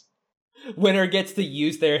hands. Winner gets to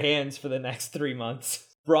use their hands for the next 3 months.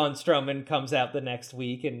 Braun Strowman comes out the next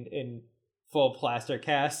week in full plaster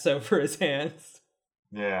casts over his hands.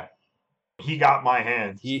 Yeah. He got my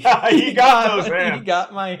hands. He got those hands. He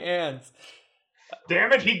got my hands.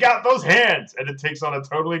 Damn it, he got those hands! And it takes on a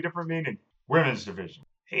totally different meaning. Women's division.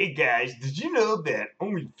 Hey guys, did you know that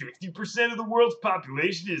only 50% of the world's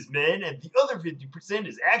population is men and the other 50%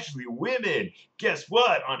 is actually women? Guess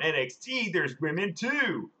what? On NXT, there's women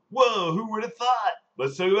too. Whoa, who would have thought?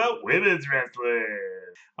 Let's talk about women's wrestling.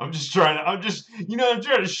 I'm trying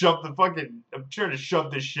to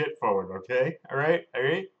shove this shit forward, okay? All right?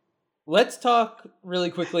 Let's talk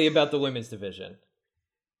really quickly about the women's division.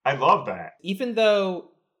 I love that. Even though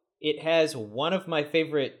it has one of my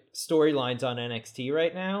favorite storylines on NXT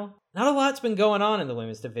right now, not a lot's been going on in the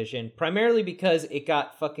women's division, primarily because it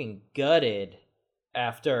got fucking gutted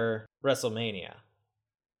after WrestleMania.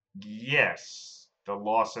 Yes. The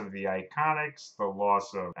loss of the Iconics, the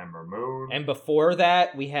loss of Ember Moon. And before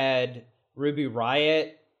that, we had Ruby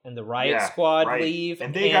Riott and the Riott Squad leave,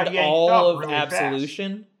 and they got all of really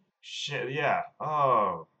Absolution. Fast. Shit, yeah.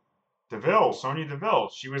 Oh. Sonya Deville,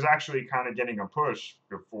 she was actually kind of getting a push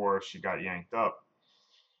before she got yanked up.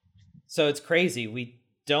 So it's crazy. We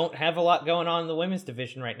don't have a lot going on in the women's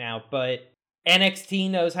division right now, but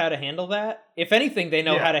NXT knows how to handle that. If anything, they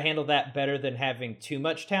know how to handle that better than having too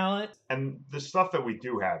much talent. And the stuff that we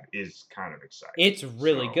do have is kind of exciting. It's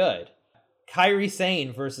really good. Kairi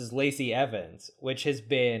Sane versus Lacey Evans, which has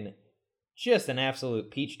been just an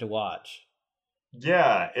absolute peach to watch.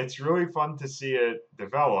 Yeah, it's really fun to see it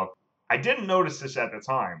develop. I didn't notice this at the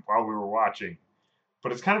time while we were watching,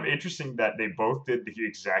 but it's kind of interesting that they both did the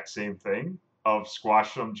exact same thing of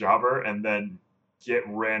squash some jobber and then get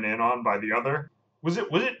ran in on by the other. Was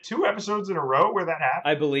it 2 episodes in a row where that happened?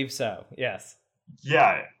 I believe so, yes.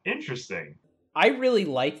 Yeah, interesting. I really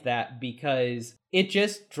like that because it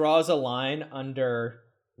just draws a line under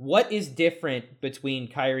what is different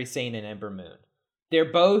between Kairi Sane and Ember Moon.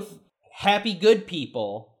 They're both happy, good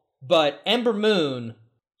people, but Ember Moon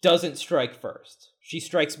doesn't strike first. She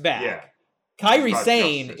strikes back. Yeah. Kairi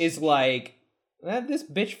Sane is like, this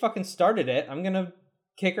bitch fucking started it. I'm gonna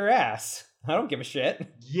kick her ass. I don't give a shit.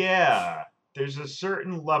 Yeah. There's a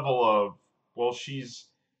certain level of, well, she's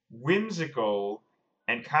whimsical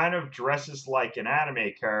and kind of dresses like an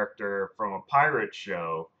anime character from a pirate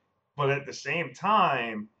show. But at the same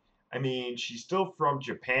time, I mean, she's still from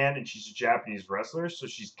Japan and she's a Japanese wrestler, so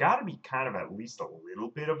she's got to be kind of at least a little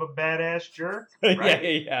bit of a badass jerk,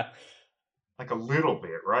 right? Yeah. Like a little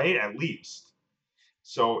bit, right? At least.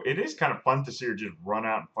 So it is kind of fun to see her just run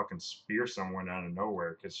out and fucking spear someone out of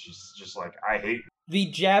nowhere because she's just like, I hate you. The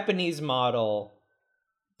Japanese model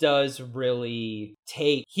does really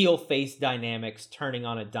take heel-face dynamics turning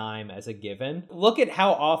on a dime as a given. Look at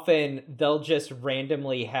how often they'll just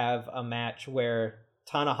randomly have a match where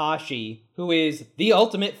Tanahashi, who is the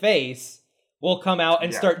ultimate face, will come out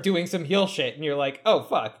and start doing some heel shit, and you're like, oh,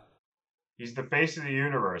 fuck. He's the face of the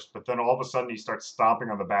universe, but then all of a sudden he starts stomping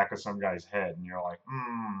on the back of some guy's head, and you're like,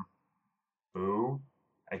 boo.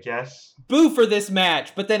 I guess. Boo for this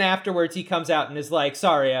match. But then afterwards he comes out and is like,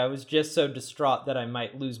 sorry, I was just so distraught that I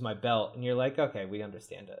might lose my belt. And you're like, okay, we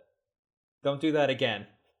understand it. Don't do that again.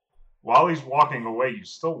 While he's walking away, you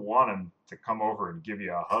still want him to come over and give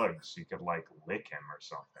you a hug so you could, like, lick him or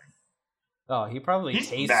something. Oh, he probably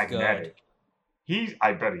tastes magnetic. Good.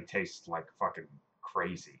 I bet he tastes like fucking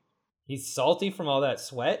crazy. He's salty from all that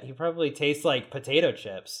sweat. He probably tastes like potato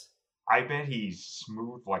chips. I bet he's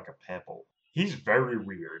smooth like a pebble. He's very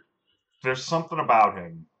weird. There's something about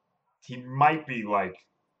him. He might be like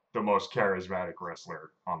the most charismatic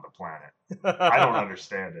wrestler on the planet. I don't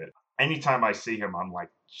understand it. Anytime I see him, I'm like,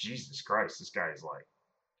 Jesus Christ, this guy's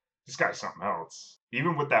something else.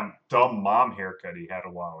 Even with that dumb mom haircut he had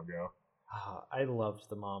a while ago. Oh, I loved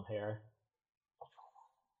the mom hair.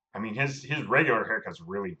 I mean, his regular haircut's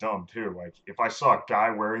really dumb, too. Like, if I saw a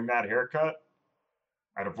guy wearing that haircut,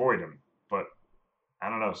 I'd avoid him. But, I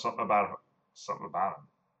don't know, something about him.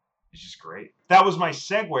 He's just great. That was my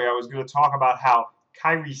segue. I was going to talk about how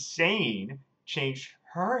Kairi Sane changed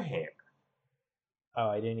her hair. Oh,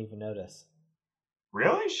 I didn't even notice.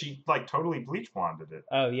 Really? She, like, totally bleach blonded it.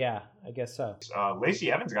 Oh, yeah. I guess so.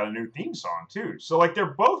 Lacey Evans got a new theme song, too. So, like, they're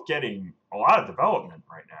both getting a lot of development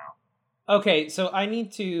right now. Okay, so I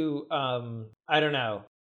need to, I don't know.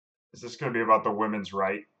 Is this going to be about the women's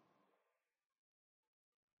right?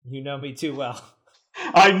 You know me too well.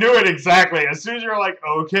 I knew it exactly. As soon as you were like,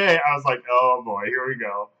 okay, I was like, oh boy, here we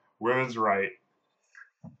go. Women's right.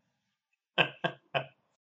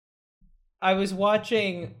 I was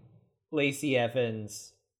watching Lacey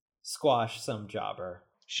Evans squash some jobber.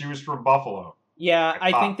 She was from Buffalo. Yeah,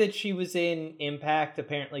 I think that she was in Impact.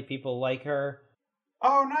 Apparently people like her.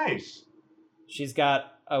 Oh, nice. She's got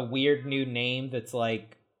a weird new name that's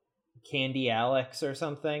like Candy Alex or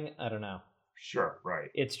something. I don't know. Sure, right.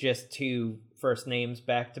 It's just two first names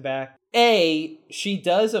back to back. She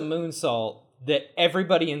does a moonsault that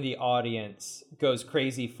everybody in the audience goes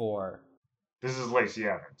crazy for. This is Lacey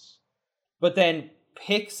Evans. But then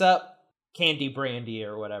picks up Candy Brandy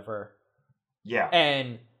or whatever. Yeah.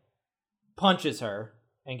 And punches her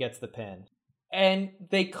and gets the pin. And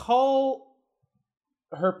they call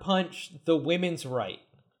her punch the women's right.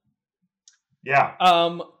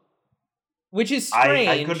 Yeah. Which is strange.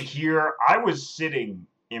 I could hear, I was sitting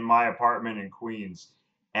in my apartment in Queens,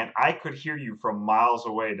 and I could hear you from miles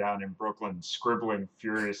away down in Brooklyn scribbling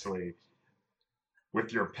furiously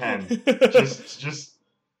with your pen.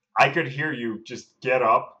 I could hear you just get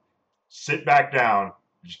up, sit back down,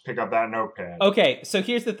 just pick up that notepad. Okay, so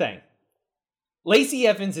here's the thing. Lacey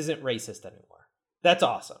Evans isn't racist anymore. That's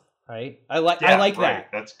awesome, right? I like right. that.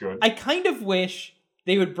 That's good. I kind of wish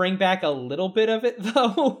they would bring back a little bit of it,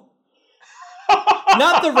 though.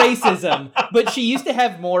 Not the racism, but she used to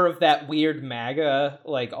have more of that weird MAGA,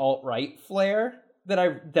 like, alt-right flair that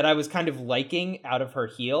I was kind of liking out of her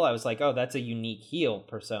heel. I was like, oh, that's a unique heel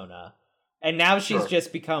persona. And now she's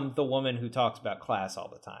just become the woman who talks about class all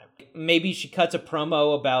the time. Maybe she cuts a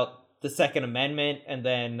promo about the Second Amendment and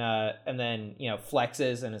then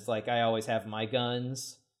flexes and it's like, I always have my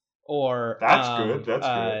guns. Or that's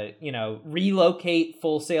good. Relocate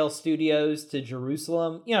Full Sail Studios to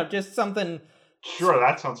Jerusalem. Just something. Sure,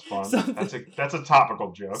 that sounds fun. That's a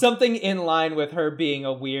topical joke. Something in line with her being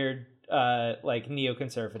a weird,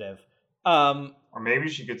 neoconservative. Or maybe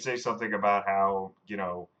she could say something about how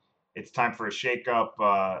it's time for a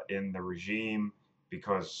shakeup in the regime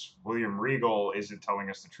because William Regal isn't telling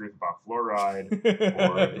us the truth about fluoride,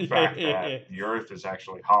 or the fact that the Earth is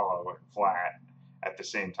actually hollow and flat at the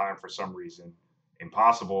same time for some reason.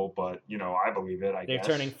 Impossible, but I believe it. They're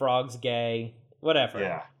turning frogs gay, whatever.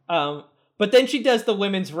 Yeah. But then she does the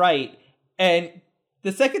women's right, and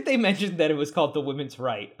the second they mentioned that it was called the women's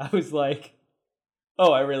right, I was like,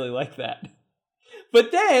 oh, I really like that.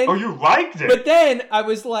 But then... Oh, you liked it? But then I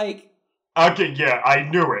was like... Okay, yeah, I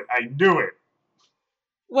knew it.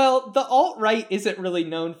 Well, the alt-right isn't really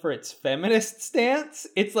known for its feminist stance.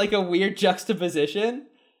 It's like a weird juxtaposition.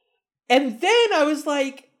 And then I was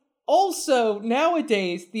like, also,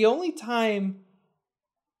 nowadays, the only time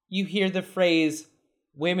you hear the phrase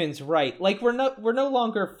women's right, like we're no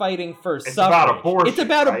longer fighting for suffrage. About abortion. It's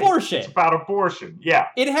about abortion. It's about abortion, yeah.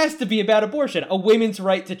 It has to be about abortion, a women's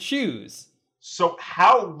right to choose. So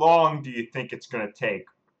how long do you think it's going to take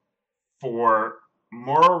for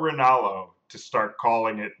Mauro Ranallo to start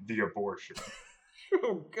calling it the abortion?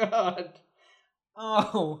 Oh, God.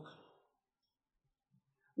 Oh.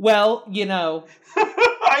 Well, come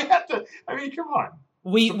on.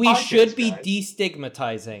 We should be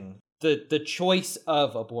destigmatizing the choice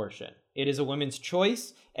of abortion. It is a woman's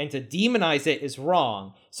choice, and to demonize it is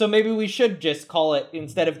wrong. So maybe we should just call it,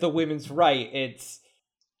 instead of the women's right, it's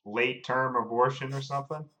late-term abortion or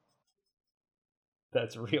something.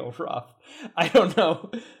 That's real rough. I don't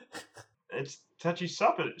know. It's touchy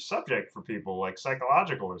subject for people, like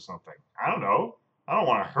psychological or something. I don't know. I don't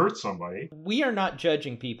want to hurt somebody. We are not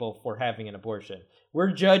judging people for having an abortion.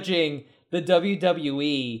 We're judging the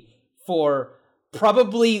WWE for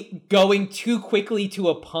probably going too quickly to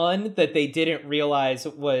a pun that they didn't realize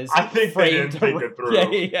was I think they didn't think it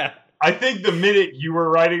through. Yeah. I think the minute you were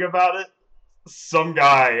writing about it, some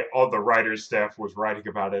guy on the writer's staff was writing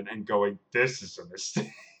about it and going, this is a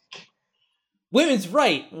mistake. Women's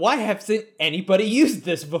right. Why hasn't anybody used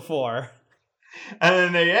this before? And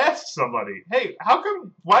then they asked somebody, hey,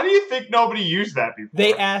 why do you think nobody used that before?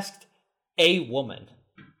 They asked a woman.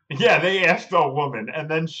 Yeah, they asked a woman. And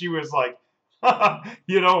then she was like,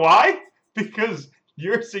 you know why? Because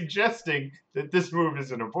you're suggesting that this move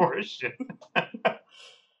is an abortion.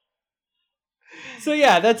 So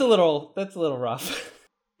yeah, that's a little rough.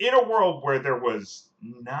 In a world where there was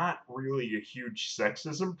not really a huge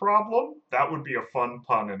sexism problem, that would be a fun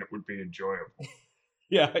pun and it would be enjoyable.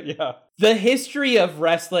 Yeah. The history of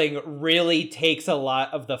wrestling really takes a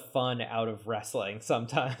lot of the fun out of wrestling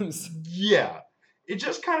sometimes. Yeah. It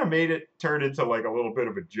just kind of made it turn into like a little bit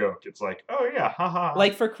of a joke. It's like, oh yeah, haha.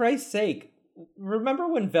 Like, for Christ's sake, remember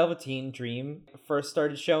when Velveteen Dream first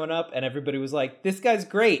started showing up and everybody was like, this guy's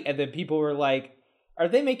great, and then people were like, are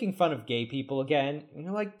they making fun of gay people again? And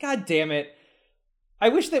you're like, God damn it. I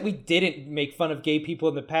wish that we didn't make fun of gay people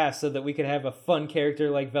in the past so that we could have a fun character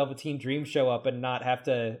like Velveteen Dream show up and not have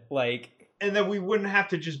to, like... And then we wouldn't have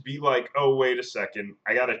to just be like, oh, wait a second,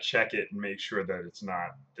 I gotta check it and make sure that it's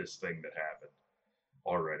not this thing that happened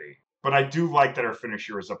already. But I do like that her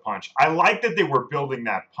finisher is a punch. I like that they were building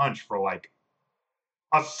that punch for like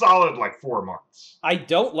a solid 4 months. I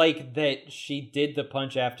don't like that she did the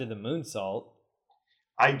punch after the moonsault.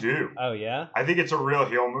 I do. Oh, yeah? I think it's a real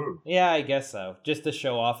heel move. Yeah, I guess so. Just to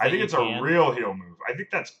show off that I think it's a real heel move. I think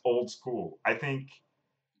that's old school. I think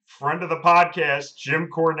friend of the podcast, Jim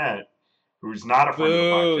Cornette, who's not a friend of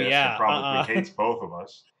the podcast, and probably hates both of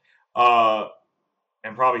us,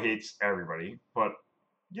 and probably hates everybody. But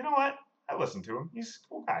you know what? I listen to him. He's a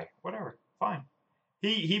cool guy. Whatever. Fine.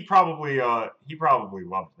 He probably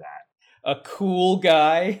loved that. A cool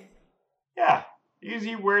guy? Yeah.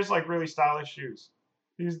 He wears really stylish shoes.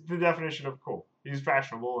 He's the definition of cool. He's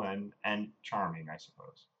fashionable and charming, I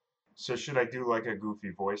suppose. So should I do a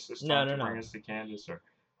goofy voice this time to bring us to Candace? Or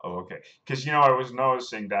oh, okay. Because I was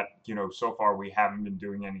noticing that so far we haven't been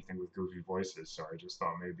doing anything with goofy voices, so I just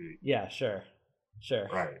thought maybe. Yeah, sure.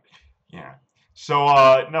 Right. Yeah. So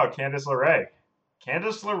no, Candice LeRae,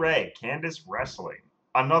 Candice Wrestling.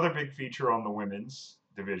 Another big feature on the women's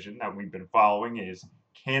division that we've been following is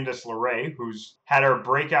Candice LeRae, who's had her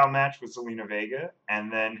breakout match with Zelina Vega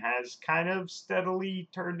and then has kind of steadily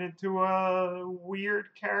turned into a weird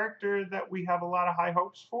character that we have a lot of high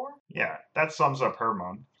hopes for. Yeah, that sums up her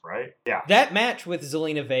month, right? Yeah. That match with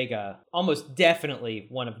Zelina Vega, almost definitely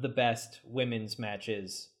one of the best women's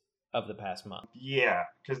matches of the past month. Yeah,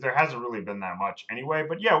 because there hasn't really been that much anyway,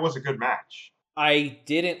 but yeah, it was a good match. I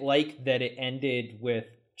didn't like that it ended with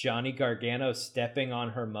Johnny Gargano stepping on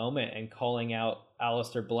her moment and calling out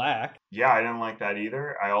Aleister Black. Yeah, I didn't like that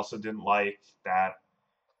either. I also didn't like that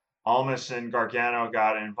Almas and Gargano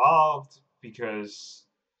got involved because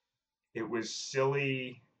it was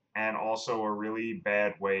silly and also a really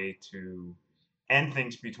bad way to end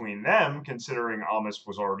things between them, considering Almas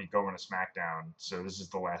was already going to SmackDown, so this is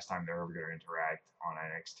the last time they're ever going to interact on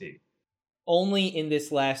NXT. Only in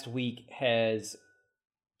this last week has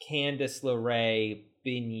Candice LeRae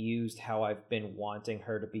been used how I've been wanting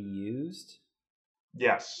her to be used.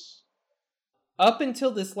 Yes. Up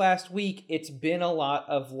until this last week, it's been a lot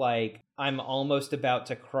of I'm almost about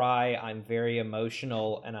to cry, I'm very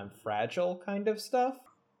emotional, and I'm fragile kind of stuff,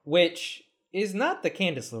 which is not the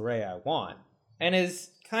Candice LeRae I want, and is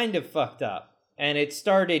kind of fucked up. And it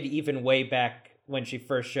started even way back when she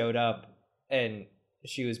first showed up, and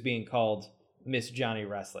she was being called Miss Johnny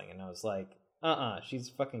Wrestling, and I was like, she's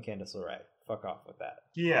fucking Candice LeRae. Fuck off with that.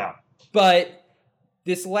 Yeah. But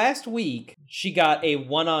this last week, she got a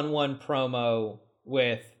one-on-one promo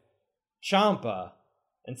with Ciampa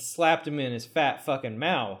and slapped him in his fat fucking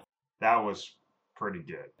mouth. That was pretty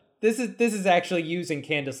good. This is actually using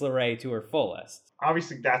Candice LeRae to her fullest.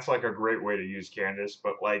 Obviously, that's a great way to use Candice,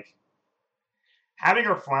 but having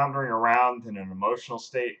her floundering around in an emotional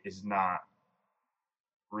state is not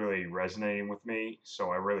really resonating with me, so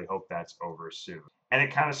I really hope that's over soon. And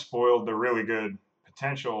it kind of spoiled the really good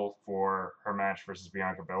potential for her match versus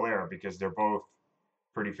Bianca Belair because they're both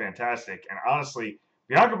pretty fantastic. And honestly,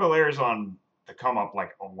 Bianca Belair is on to come up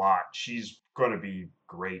like a lot. She's going to be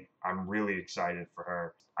great. I'm really excited for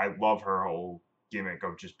her. I love her whole gimmick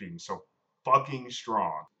of just being so fucking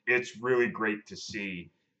strong. It's really great to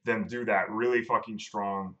see them do that really fucking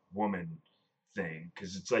strong woman thing,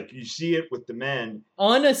 because it's like you see it with the men.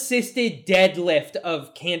 Unassisted deadlift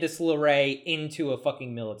of Candice LeRae into a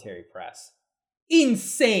fucking military press.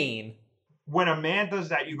 Insane. When a man does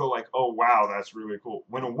that, you go like, oh wow, that's really cool.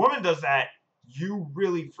 When a woman does that, you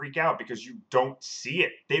really freak out because you don't see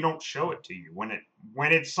it. They don't show it to you.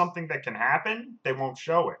 When it's something that can happen, they won't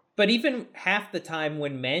show it. But even half the time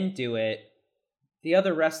when men do it, the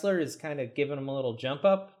other wrestler is kind of giving them a little jump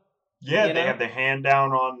up. Yeah, they have the hand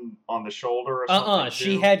down on the shoulder or something.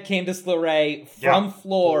 She had Candice LeRae from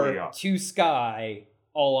floor to sky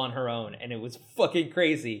all on her own, and it was fucking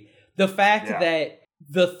crazy. The fact that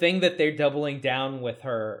the thing that they're doubling down with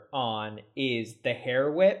her on is the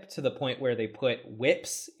hair whip, to the point where they put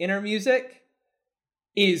whips in her music,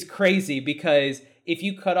 is crazy, because if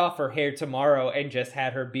you cut off her hair tomorrow and just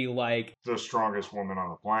had her be like the strongest woman on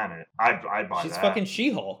the planet, I'd buy that. She's fucking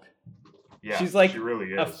She-Hulk. Yeah, she's like she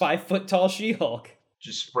really is. A 5 foot tall She-Hulk.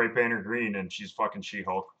 Just spray paint her green and she's fucking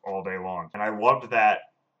She-Hulk all day long. And I loved that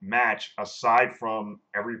match, aside from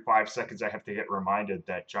every 5 seconds I have to get reminded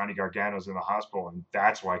that Johnny Gargano's in the hospital and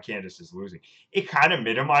that's why Candice is losing. It kind of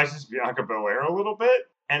minimizes Bianca Belair a little bit,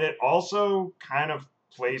 and it also kind of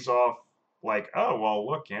plays off like, oh, well,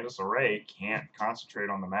 look, Candice LeRae can't concentrate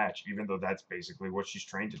on the match, even though that's basically what she's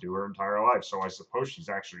trained to do her entire life. So I suppose she's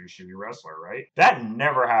actually a shitty wrestler, right? That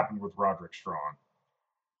never happened with Roderick Strong.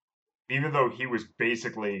 Even though he was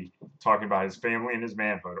basically talking about his family and his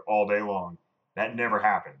manhood all day long, that never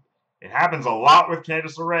happened. It happens a lot with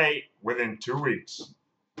Candice LeRae within 2 weeks.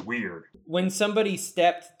 Weird. When somebody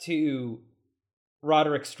stepped to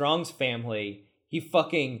Roderick Strong's family, he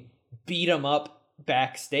fucking beat him up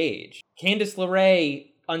backstage. Candice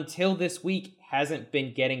LeRae, until this week, hasn't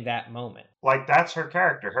been getting that moment. Like, that's her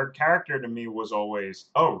character. Her character to me was always,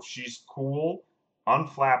 oh, she's cool,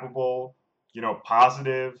 unflappable,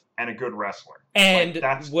 positive, and a good wrestler. And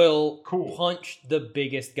will punch the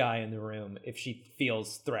biggest guy in the room if she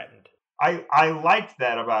feels threatened. I liked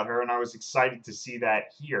that about her, and I was excited to see that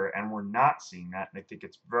here, and we're not seeing that, and I think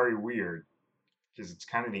it's very weird, because it's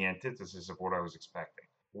kind of the antithesis of what I was expecting.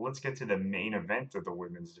 Let's get to the main event of the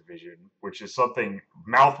women's division, which is something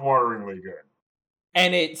mouthwateringly good.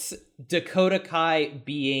 And it's Dakota Kai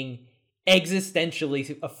being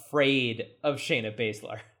existentially afraid of Shayna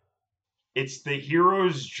Baszler. It's the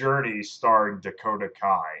hero's journey starring Dakota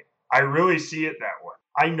Kai. I really see it that way.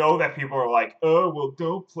 I know that people are like, oh, well,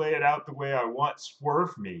 don't play it out the way I want.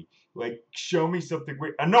 Swerve me. Like, show me something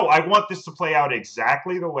weird. No, I want this to play out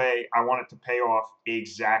exactly the way I want it to pay off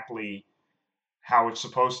exactly how it's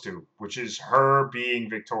supposed to, which is her being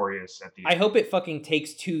victorious at the end. I hope it fucking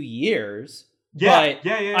takes 2 years. Yeah.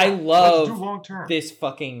 I love this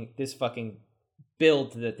fucking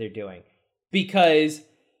build that they're doing, because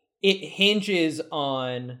it hinges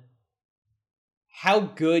on how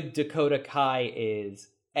good Dakota Kai is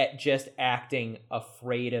at just acting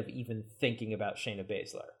afraid of even thinking about Shayna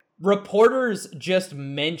Baszler. Reporters just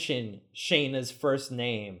mention Shayna's first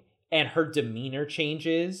name and her demeanor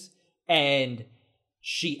changes, and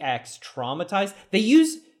she acts traumatized. They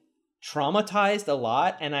use traumatized a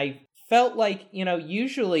lot, and I felt like,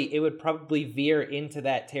 usually it would probably veer into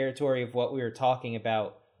that territory of what we were talking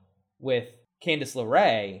about with Candice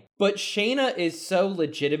LeRae. But Shayna is so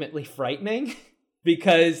legitimately frightening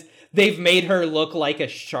because they've made her look like a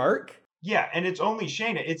shark. Yeah, and it's only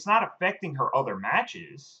Shayna. It's not affecting her other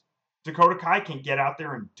matches. Dakota Kai can get out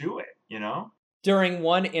there and do it, During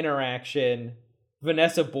one interaction,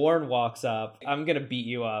 Vanessa Borne walks up. I'm gonna beat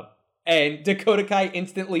you up. And Dakota Kai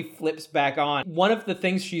instantly flips back on. One of the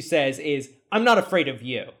things she says is, I'm not afraid of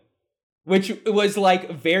you. Which was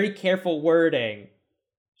like very careful wording.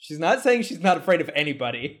 She's not saying she's not afraid of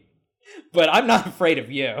anybody. But I'm not afraid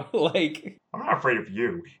of you. I'm not afraid of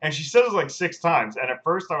you. And she says it like 6 times. And at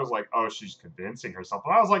first I was like, oh, she's convincing herself.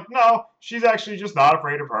 And I was like, no, she's actually just not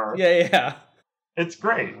afraid of her. Yeah. It's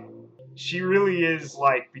great. She really is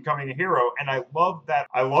like becoming a hero. And I love that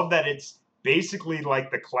it's basically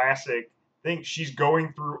like the classic thing. She's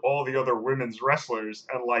going through all the other women's wrestlers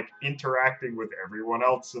and like interacting with everyone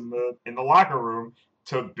else in the locker room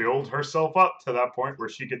to build herself up to that point where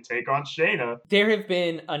she could take on Shayna. There have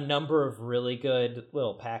been a number of really good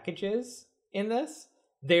little packages in this.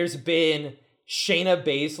 There's been Shayna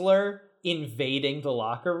Baszler invading the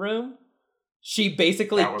locker room. She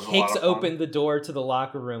basically kicks open the door to the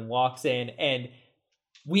locker room, walks in, and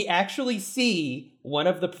we actually see one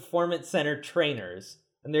of the Performance Center trainers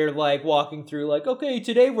And they're like walking through like, okay,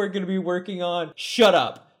 today we're going to be working on... Shut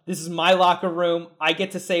up. This is my locker room. I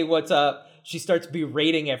get to say what's up. She starts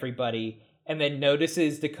berating everybody and then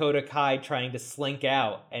notices Dakota Kai trying to slink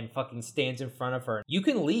out and fucking stands in front of her. You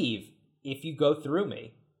can leave if you go through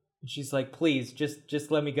me. And she's like, please,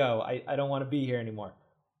 just let me go. I don't want to be here anymore.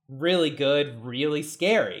 Really good, really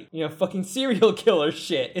scary. You know, fucking serial killer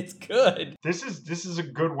shit. It's good. This is a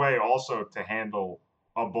good way also to handle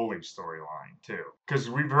a bully storyline too. Because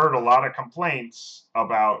we've heard a lot of complaints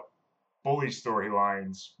about bully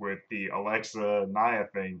storylines with the Alexa Nia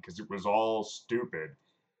thing because it was all stupid.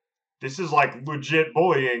 This is like legit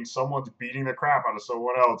bullying. Someone's beating the crap out of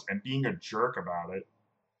someone else and being a jerk about it.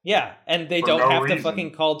 Yeah, and they don't have to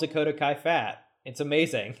fucking call Dakota Kai fat. It's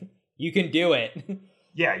amazing. You can do it.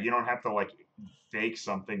 Yeah, you don't have to like fake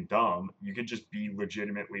something dumb. You could just be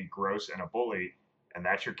legitimately gross and a bully, and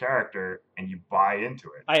that's your character, and you buy into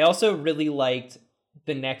it. I also really liked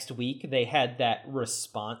the next week they had that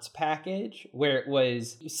response package where it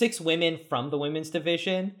was 6 women from the women's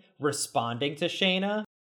division responding to Shayna.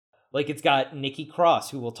 Like, it's got Nikki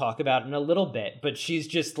Cross, who we'll talk about in a little bit, but she's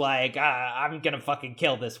just like, I'm gonna fucking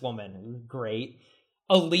kill this woman. Great.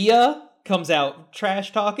 Aaliyah comes out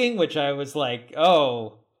trash talking, which I was like,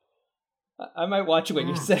 oh, I might watch what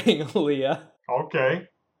you're saying, Aaliyah. Okay.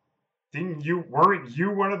 Weren't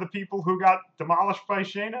you one of the people who got demolished by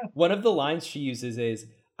Shayna? One of the lines she uses is,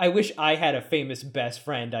 I wish I had a famous best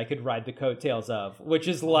friend I could ride the coattails of, which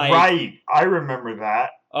is like... Right, I remember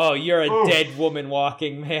that. Oh, you're a dead woman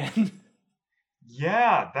walking, man.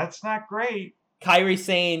 Yeah, that's not great. Kairi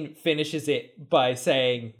Sane finishes it by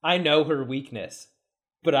saying, I know her weakness,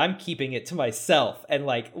 but I'm keeping it to myself, and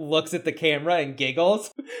like looks at the camera and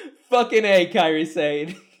giggles. Fucking A, Kairi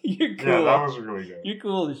Sane. You're cool. Yeah, that was really good. You're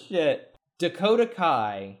cool as shit. Dakota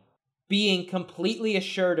Kai being completely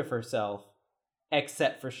assured of herself,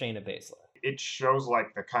 except for Shayna Baszler. It shows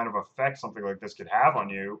like the kind of effect something like this could have on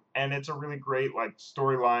you, and it's a really great like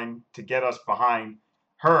storyline to get us behind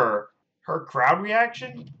her. Her crowd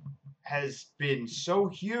reaction has been so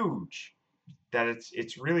huge that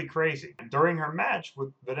it's really crazy. During her match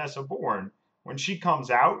with Vanessa Borne, when she comes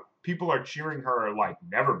out, people are cheering her like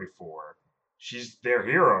never before. She's their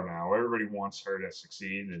hero now. Everybody wants her to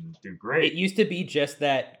succeed and do great. It used to be just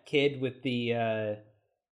that kid with the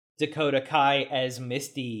Dakota Kai as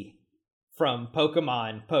Misty from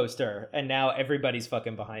Pokemon poster, and now everybody's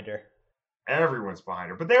fucking behind her. Everyone's behind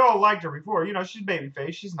her, but they all liked her before. You know, she's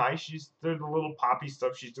babyface. She's nice. She's doing the little poppy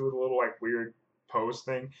stuff. She's doing a little like weird pose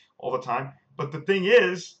thing all the time. But the thing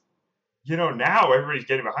is, you know, now everybody's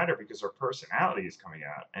getting behind her because her personality is coming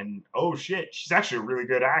out. And oh shit, she's actually a really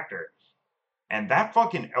good actor. And that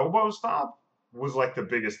fucking elbow stop was like the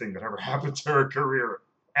biggest thing that ever happened to her career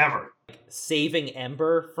ever. Saving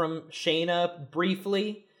Ember from Shayna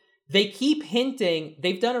briefly. They keep hinting,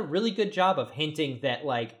 they've done a really good job of hinting that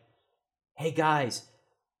like, hey guys,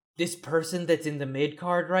 this person that's in the mid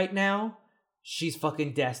card right now, she's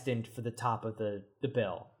fucking destined for the top of the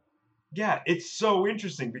bill. Yeah, it's so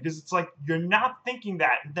interesting because it's like you're not thinking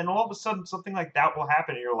that, and then all of a sudden something like that will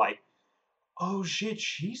happen, and you're like, oh shit,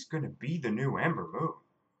 she's gonna be the new Ember Moon.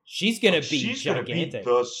 She's gonna be she's gigantic. Gonna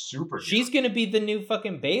be the superhero. She's gonna be the new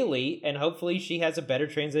fucking Bayley, and hopefully she has a better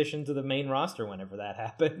transition to the main roster whenever that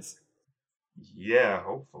happens. Yeah,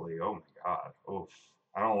 hopefully. Oh my god. Oof.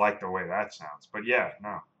 I don't like the way that sounds, but yeah,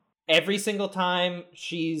 no. Every single time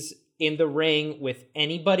she's in the ring with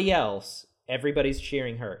anybody else, everybody's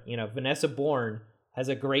cheering her. You know, Vanessa Borne has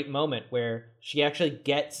a great moment where she actually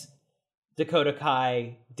gets Dakota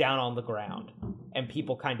Kai down on the ground and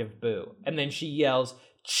people kind of boo. And then she yells,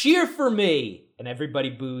 cheer for me! And everybody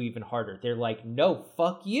boo even harder. They're like, no,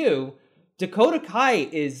 fuck you. Dakota Kai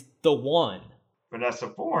is the one. Vanessa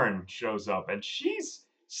Borne shows up and she's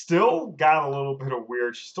still got a little bit of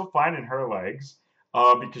weird. She's still finding her legs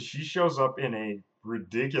because she shows up in a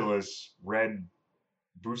ridiculous red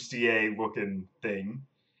bustier looking thing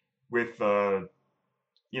with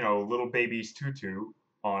little baby's tutu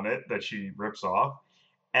on it that she rips off.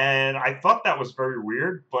 And I thought that was very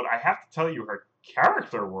weird, but I have to tell you, her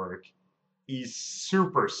character work is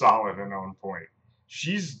super solid and on point.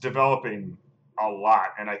 She's developing a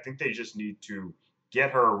lot, and I think they just need to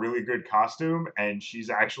get her a really good costume, and she's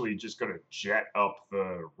actually just going to jet up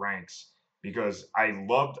the ranks because I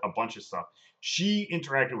loved a bunch of stuff. She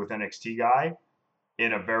interacted with NXT guy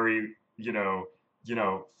in a very,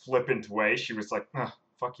 flippant way. She was like,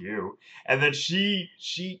 fuck you. And then she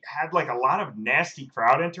had like a lot of nasty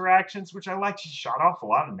crowd interactions, which I liked. She shot off a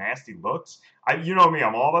lot of nasty looks. You know me,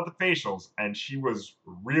 I'm all about the facials, and she was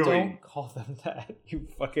really... Don't call them that, you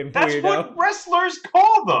fucking weirdo. That's what wrestlers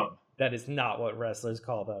call them. That is not what wrestlers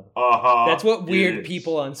call them. Uh-huh. That's what weird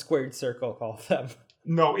people on Squared Circle call them.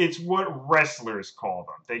 No, it's what wrestlers call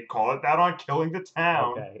them. They call it that on Killing the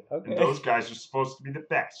Town. Okay. And those guys are supposed to be the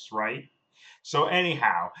best, right? So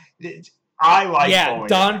anyhow, I like Yeah,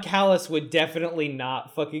 Don Callis would definitely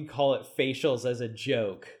not fucking call it facials as a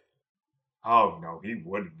joke. Oh, no, he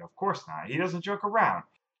wouldn't. Of course not. He doesn't joke around.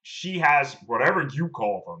 She has whatever you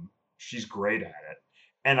call them. She's great at it.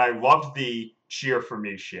 And I loved the cheer for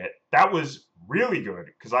me shit. That was really good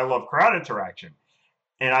because I love crowd interaction.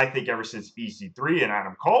 And I think ever since EC3 and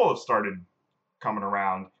Adam Cole have started coming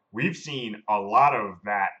around, we've seen a lot of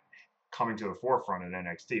that coming to the forefront at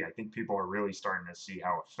NXT. I think people are really starting to see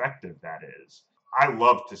how effective that is. I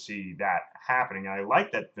love to see that happening. And I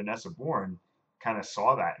like that Vanessa Borne kind of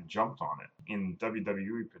saw that and jumped on it. In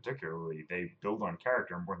WWE particularly, they build on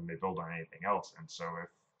character more than they build on anything else. And so if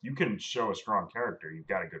you can show a strong character, you've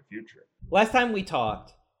got a good future. Last time we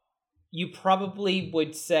talked, you probably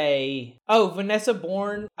would say, oh, Vanessa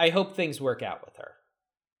Borne, I hope things work out with her.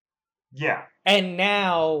 Yeah. And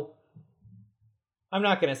now, I'm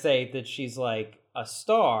not going to say that she's like a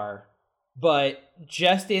star, but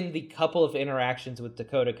just in the couple of interactions with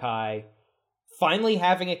Dakota Kai, finally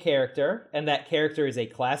having a character, and that character is a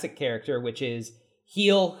classic character, which is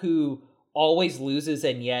heel who always loses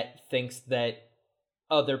and yet thinks that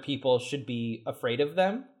other people should be afraid of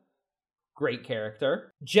them. Great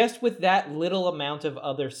character. Just with that little amount of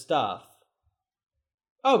other stuff.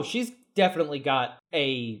 Oh, she's definitely got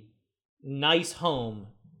a nice home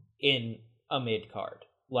in a mid-card.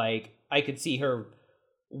 Like, I could see her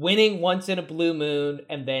winning once in a blue moon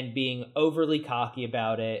and then being overly cocky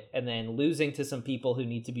about it and then losing to some people who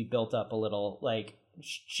need to be built up a little. Like,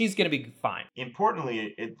 she's going to be fine.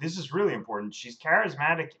 Importantly, this is really important. She's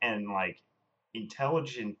charismatic and, like,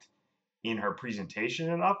 intelligent in her presentation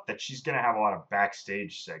enough that she's going to have a lot of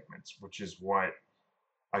backstage segments, which is what,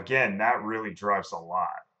 again, that really drives a lot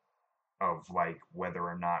of, like, whether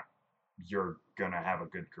or not you're going to have a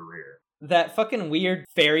good career. That fucking weird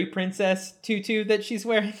fairy princess tutu that she's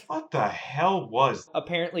wearing. What the hell was that?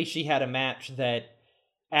 Apparently she had a match that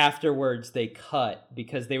afterwards they cut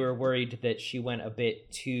because they were worried that she went a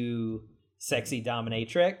bit too sexy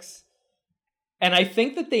dominatrix. And I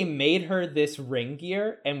think that they made her this ring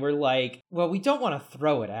gear and were like, well, we don't want to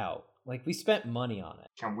throw it out. Like, we spent money on it.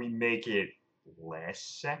 Can we make it less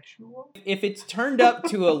sexual? If it's turned up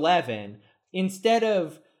to 11, instead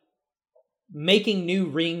of making new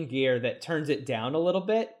ring gear that turns it down a little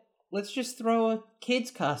bit, let's just throw a kid's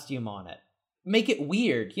costume on it. Make it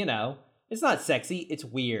weird, you know? It's not sexy, it's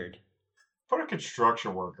weird. Put a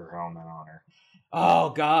construction worker helmet on her. Oh,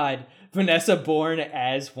 God. Vanessa Borne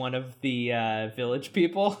as one of the village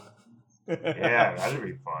people. Yeah, that'd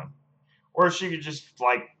be fun. Or she could just,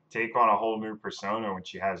 like, take on a whole new persona when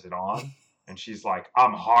she has it on. And she's like,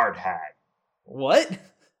 I'm hard hat. What?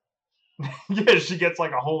 Yeah, she gets,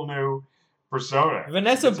 like, a whole new persona.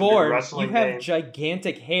 Vanessa Borne, you have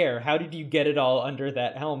gigantic hair. How did you get it all under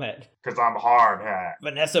that helmet? Because I'm hard hat.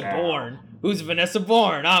 Vanessa Borne? Who's Vanessa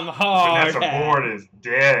Borne? I'm hard Vanessa hat. Borne is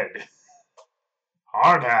dead.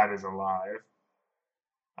 Hard hat is alive.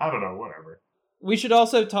 I don't know, whatever. We should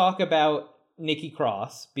also talk about Nikki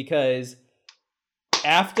Cross, because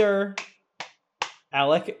after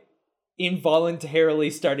Alec involuntarily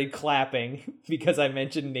started clapping because I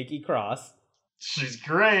mentioned Nikki Cross. She's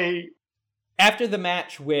great. After the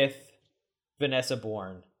match with Vanessa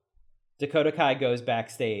Borne, Dakota Kai goes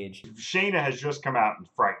backstage. Shayna has just come out and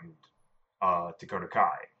frightened Dakota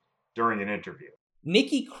Kai during an interview.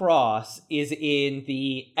 Nikki Cross is in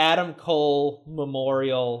the Adam Cole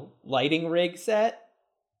Memorial lighting rig set.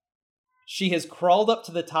 She has crawled up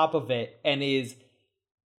to the top of it and is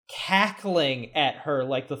cackling at her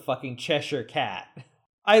like the fucking Cheshire Cat.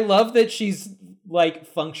 I love that she's, like,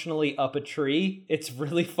 functionally up a tree. It's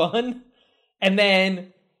really fun. And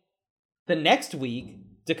then the next week,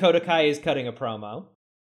 Dakota Kai is cutting a promo.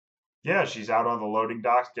 Yeah, she's out on the loading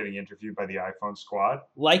docks getting interviewed by the iPhone squad.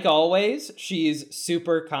 Like always, she's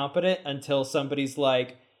super competent until somebody's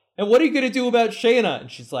like, and what are you going to do about Shayna?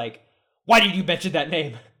 And she's like, why did you mention that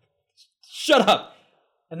name? Shut up.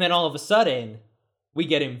 And then all of a sudden, we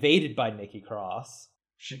get invaded by Nikki Cross.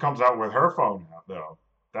 She comes out with her phone out, though.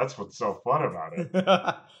 That's what's so fun about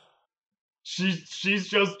it.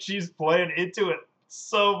 She's playing into it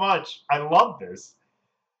so much. I love this.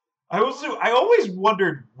 I always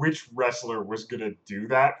wondered which wrestler was gonna do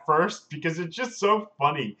that first, because it's just so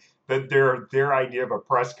funny that their idea of a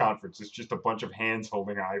press conference is just a bunch of hands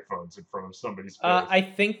holding iPhones in front of somebody's face. I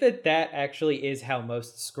think that actually is how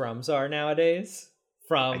most scrums are nowadays.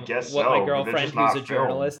 From what my girlfriend, who's a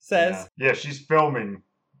journalist, says. Yeah, she's filming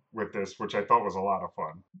with this, which I thought was a lot of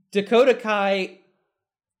fun. Dakota Kai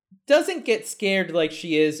doesn't get scared like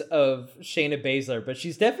she is of Shayna Baszler, but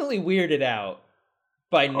she's definitely weirded out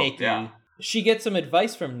by Nikki. Yeah. She gets some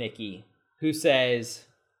advice from Nikki, who says,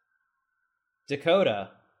 Dakota,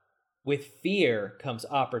 with fear comes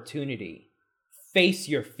opportunity. Face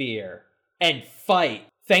your fear and fight.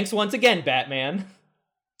 Thanks once again, Batman.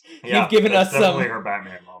 Yeah, you've given us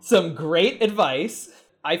some great advice.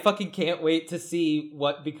 I fucking can't wait to see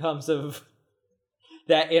what becomes of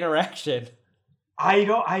that interaction. I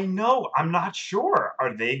know. I'm not sure.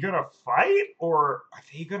 Are they going to fight, or are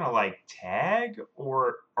they going to, like, tag,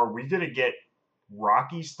 or are we going to get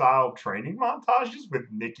Rocky-style training montages with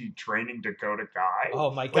Nikki training Dakota Kai?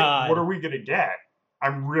 Oh, my God. What are we going to get?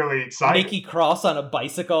 I'm really excited. Nikki Cross on a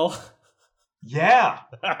bicycle. Yeah.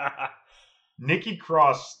 Nikki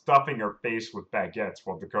Cross stuffing her face with baguettes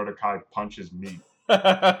while Dakota Kai punches meat.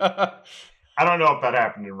 I don't know if that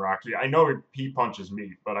happened in Rocky. I know he punches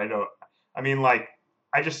meat, but I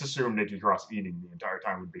just assume Nikki Cross eating the entire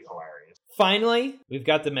time would be hilarious. Finally, we've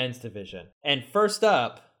got the men's division. And first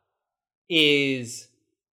up is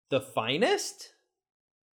the finest?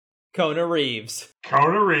 Kona Reeves.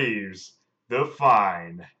 Kona Reeves, the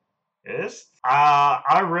finest.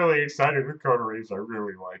 I'm really excited with Kona Reeves. I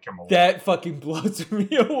really like him a lot. That fucking blows me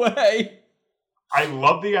away. I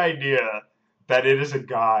love the idea that it is a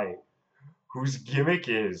guy whose gimmick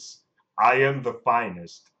is, I am the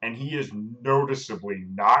finest, and he is noticeably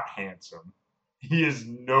not handsome. He is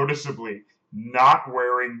noticeably not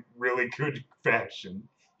wearing really good fashion.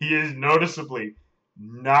 He is noticeably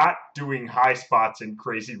not doing high spots and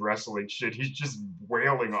crazy wrestling shit. He's just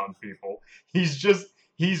wailing on people.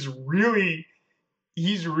 He's really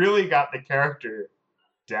got the character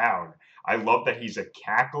down. I love that he's a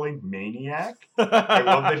cackling maniac. I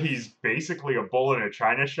love that he's basically a bull in a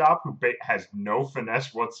china shop who has no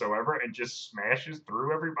finesse whatsoever and just smashes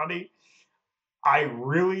through everybody. I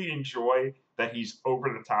really enjoy that he's over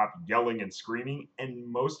the top yelling and screaming.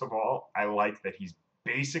 And most of all, I like that he's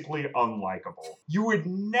basically unlikable. You would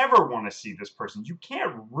never want to see this person. You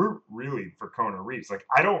can't root really for Kona Reeves. Like,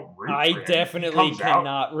 I don't root for him. I definitely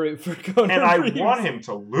cannot root for Kona Reeves. And I want him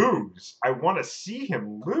to lose. I want to see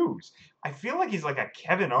him lose. I feel like he's like a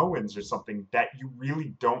Kevin Owens or something that you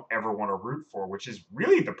really don't ever want to root for, which is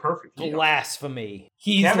really the perfect heel. Blasphemy.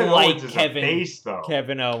 He's Kevin like Owens is a face, though.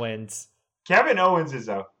 Kevin Owens. Kevin Owens is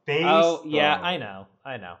a face. Oh, though. yeah, I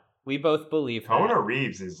know. We both believe Kona that.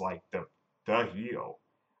 Reeves is like the heel,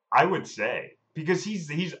 I would say. Because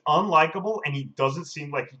he's unlikable and he doesn't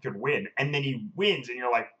seem like he could win. And then he wins and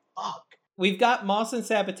you're like, fuck. We've got Moss and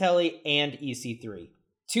Sabatelli and EC3.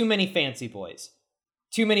 Too many fancy boys.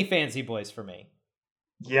 Too many fancy boys for me.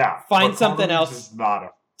 Yeah. Find something else is not a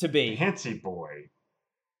to be. Fancy boy.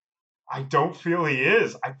 I don't feel he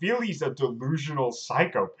is. I feel he's a delusional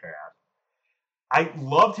psychopath. I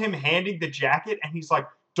loved him handing the jacket and he's like,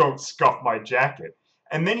 don't scuff my jacket.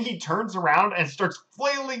 And then he turns around and starts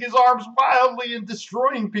flailing his arms wildly and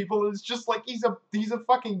destroying people. And it's just like he's a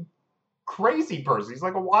fucking crazy person. He's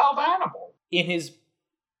like a wild animal. In his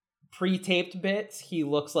pre-taped bits, he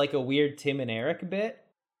looks like a weird Tim and Eric bit.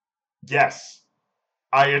 Yes.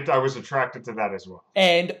 I was attracted to that as well.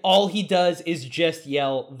 And all he does is just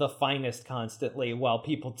yell the finest constantly while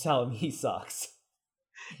people tell him he sucks.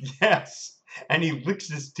 Yes. And he licks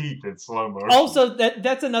his teeth in slow motion. Also,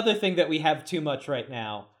 that's another thing that we have too much right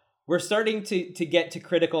now. We're starting to get to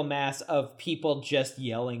critical mass of people just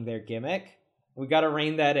yelling their gimmick. We got to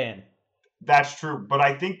rein that in. That's true, but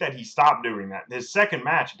I think that he stopped doing that. His second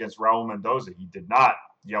match against Raul Mendoza, he did not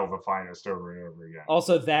yell the finest over and over again.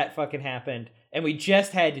 Also, that fucking happened. And we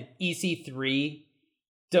just had EC3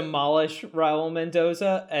 demolish Raul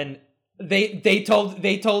Mendoza, and they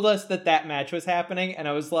told us that match was happening, and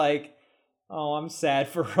I was like, oh, I'm sad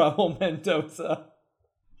for Raul Mendoza.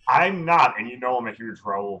 I'm not, and you know I'm a huge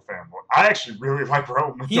Raul fanboy. I actually really like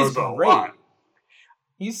Raul Mendoza a lot.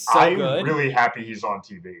 He's so good. I'm really happy he's on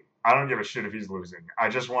TV. I don't give a shit if he's losing. I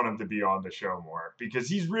just want him to be on the show more because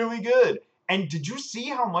he's really good. And did you see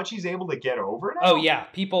how much he's able to get over now? Oh yeah,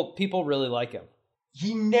 people really like him.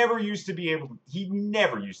 He never used to be able to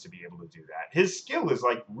do that. His skill is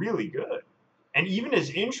like really good. And even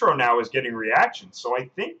his intro now is getting reactions. So I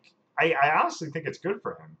honestly think it's good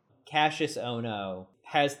for him. Cassius Ohno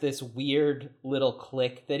has this weird little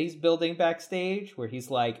clique that he's building backstage where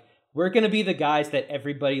he's like, we're going to be the guys that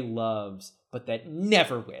everybody loves, but that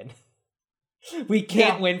never win. We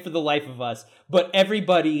can't win for the life of us, but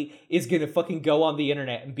everybody is going to fucking go on the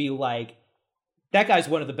internet and be like, that guy's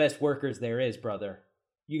one of the best workers there is, brother.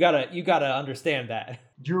 You gotta understand that.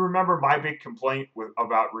 Do you remember my big complaint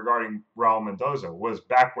regarding Raul Mendoza was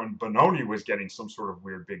back when Bononi was getting some sort of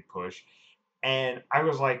weird big push, and I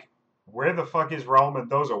was like, where the fuck is Raul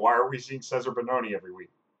Mendoza? Why are we seeing Cesar Bononi every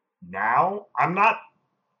week? Now, I'm not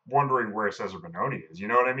wondering where Cesar Bononi is. You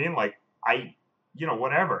know what I mean? Like,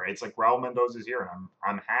 whatever. It's like Raul Mendoza's here, and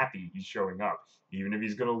I'm happy he's showing up, even if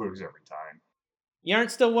he's going to lose every time. You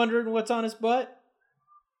aren't still wondering what's on his butt?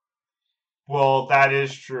 Well, that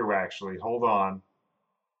is true, actually. Hold on.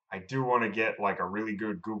 I do want to get like a really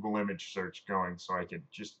good Google image search going so I could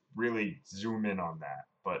just really zoom in on that.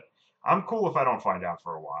 But I'm cool if I don't find out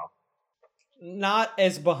for a while. Not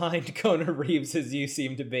as behind Kona Reeves as you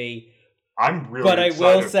seem to be. I'm really But I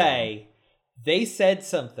will excited say, they said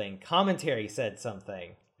something, commentary said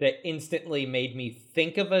something, that instantly made me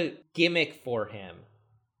think of a gimmick for him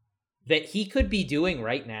that he could be doing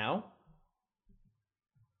right now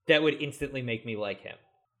that would instantly make me like him.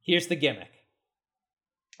 Here's the gimmick.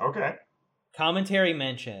 Okay. Commentary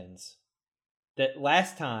mentions that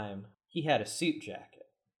last time he had a suit jacket,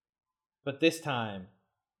 but this time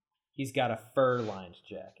he's got a fur-lined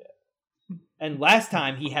jacket. And last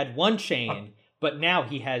time he had one chain, but now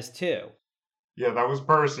he has two. Yeah, that was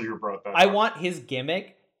Percy who brought that I up. want his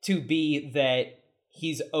gimmick to be that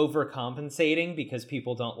he's overcompensating because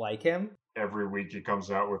people don't like him. Every week he comes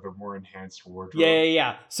out with a more enhanced wardrobe.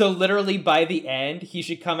 Yeah. So literally by the end, he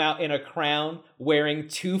should come out in a crown wearing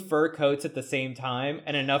two fur coats at the same time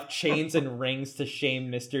and enough chains and rings to shame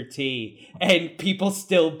Mr. T. And people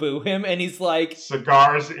still boo him, and he's like...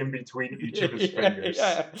 Cigars in between each of his fingers.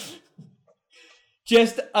 Yeah.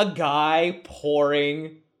 Just a guy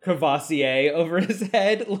pouring Cavassier over his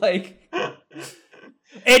head, like...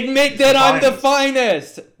 Admit that I'm the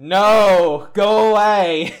finest! No, go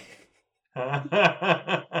away!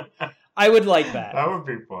 I would like that. That would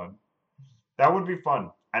be fun. That would be fun.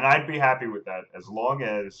 And I'd be happy with that as long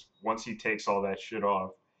as once he takes all that shit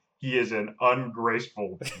off, he is an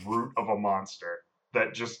ungraceful brute of a monster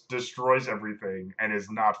that just destroys everything and is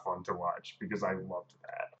not fun to watch because I loved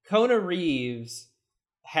that. Kona Reeves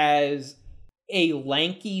has a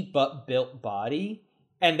lanky but built body,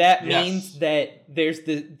 and that means that there's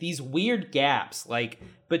these weird gaps, like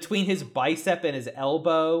between his bicep and his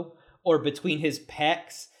elbow, or between his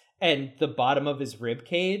pecs and the bottom of his rib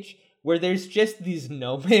cage, where there's just these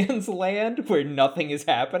no man's land where nothing is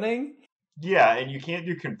happening. Yeah, and you can't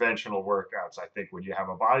do conventional workouts, I think, when you have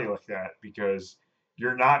a body like that, because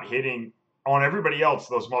you're not hitting... On everybody else,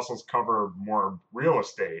 those muscles cover more real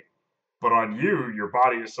estate. But on you, your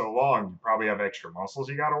body is so long, you probably have extra muscles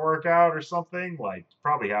you got to work out or something. Like, you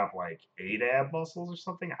probably have, 8 ab muscles or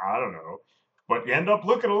something. I don't know. But you end up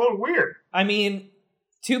looking a little weird. I mean...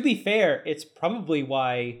 To be fair, it's probably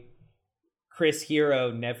why Chris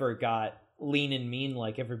Hero never got lean and mean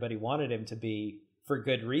like everybody wanted him to be, for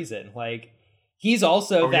good reason. Like, he's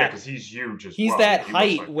also because he's huge as well. He's that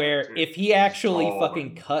height like where that if he actually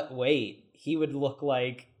fucking cut weight, he would look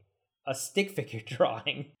like a stick figure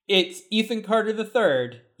drawing. It's Ethan Carter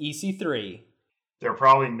III, EC3. They're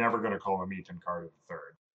probably never going to call him Ethan Carter III.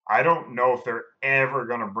 I don't know if they're ever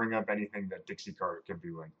going to bring up anything that Dixie Carter could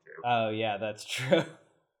be linked to. Oh, yeah, that's true.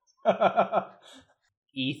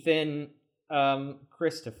 Ethan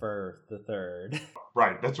Christopher III.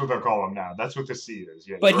 Right, that's what they'll call him now. That's what the C is.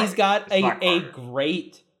 Yeah, but he's got a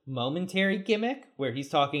great momentary gimmick where he's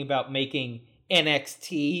talking about making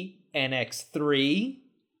NXT NX3.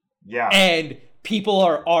 Yeah. And people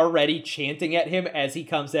are already chanting at him as he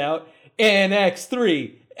comes out,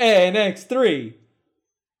 NX3, NX3.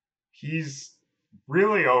 He's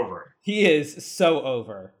really over. He is so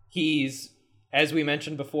over. He's, as we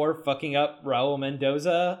mentioned before, fucking up Raul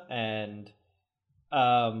Mendoza, and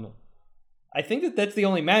I think that's the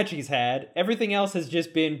only match he's had. Everything else has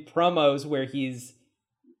just been promos where he's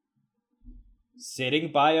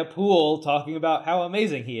sitting by a pool talking about how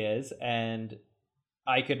amazing he is, and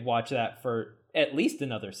I could watch that for at least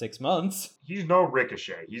another 6 months. He's no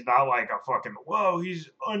Ricochet. He's not like a fucking, whoa, he's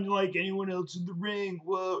unlike anyone else in the ring,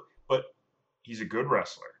 whoa. But he's a good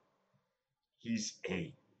wrestler. He's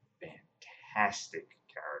a fantastic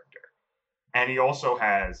character. And he also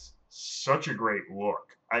has such a great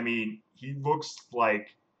look. I mean, he looks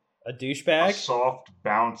like a douchebag?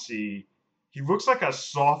 He looks like a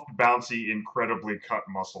soft, bouncy, incredibly cut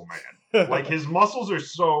muscle man. Like, his muscles are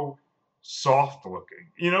so soft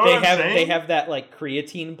looking. You know what I'm saying? They have that, like,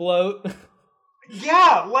 creatine bloat.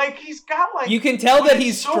 Yeah, like, he's got, like... You can tell that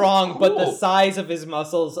he's so strong, cool. But the size of his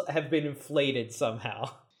muscles have been inflated somehow.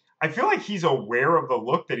 I feel like he's aware of the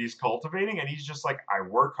look that he's cultivating, and he's just like, I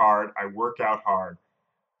work hard, I work out hard,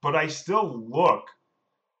 but I still look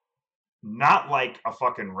not like a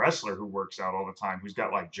fucking wrestler who works out all the time, who's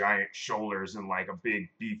got like giant shoulders and like a big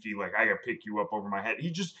beefy, like I gotta pick you up over my head.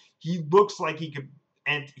 He looks like he could,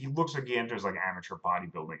 and he looks like he enters like amateur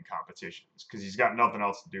bodybuilding competitions because he's got nothing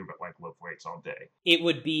else to do but like lift weights all day. It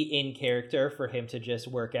would be in character for him to just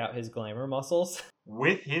work out his glamour muscles.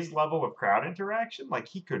 With his level of crowd interaction, like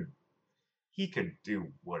he could do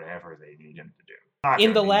whatever they need him to do.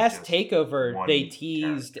 In the last takeover, they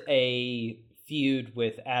teased a feud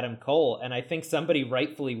with Adam Cole, and I think somebody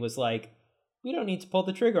rightfully was like, we don't need to pull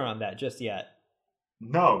the trigger on that just yet.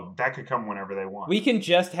 No, that could come whenever they want. We can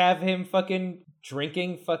just have him fucking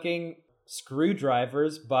drinking fucking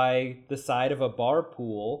screwdrivers by the side of a bar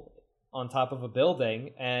pool on top of a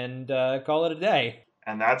building and call it a day.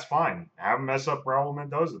 And that's fine. Have him mess up Raul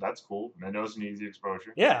Mendoza. That's cool. Mendoza needs the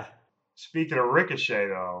exposure. Yeah. Speaking of Ricochet,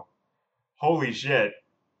 though, holy shit.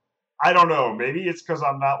 I don't know. Maybe it's because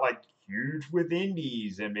I'm not, like, huge with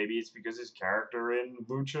indies, and maybe it's because his character in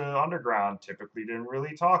Lucha Underground typically didn't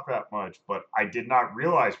really talk that much, but I did not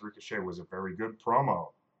realize Ricochet was a very good promo.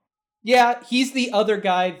 Yeah, he's the other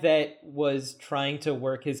guy that was trying to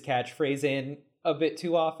work his catchphrase in a bit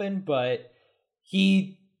too often, but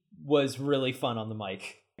he was really fun on the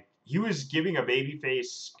mic. He was giving a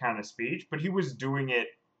babyface kind of speech, but he was doing it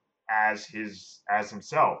as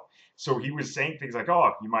himself. So he was saying things like,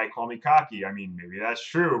 oh, you might call me cocky. I mean, maybe that's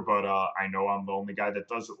true, but I know I'm the only guy that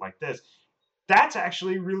does it like this. That's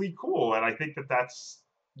actually really cool. And I think that that's,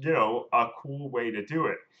 a cool way to do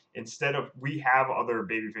it. Instead of, we have other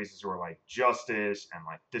babyfaces who are like justice and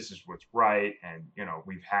like, this is what's right. And,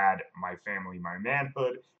 we've had my family, my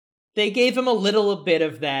manhood. They gave him a little bit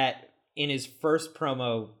of that in his first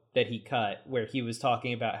promo that he cut, where he was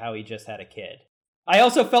talking about how he just had a kid. I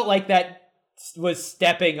also felt like that was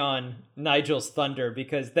stepping on Nigel's thunder,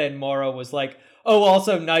 because then Mauro was like, oh,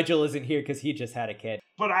 also Nigel isn't here because he just had a kid.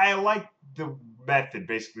 But I like the method,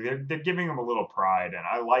 basically. They're giving him a little pride, and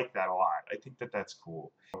I like that a lot. I think that that's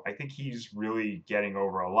cool. I think he's really getting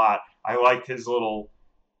over a lot. I liked his little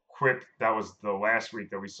quip that was the last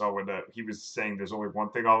week that we saw when he was saying there's only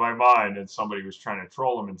one thing on my mind, and somebody was trying to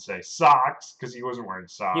troll him and say socks, because he wasn't wearing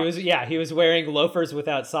socks. He was wearing loafers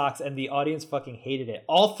without socks, and the audience fucking hated it.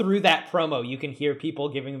 All through that promo, you can hear people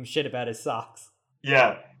giving him shit about his socks.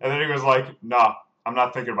 Yeah, and then he was like, nah, I'm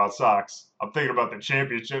not thinking about socks. I'm thinking about the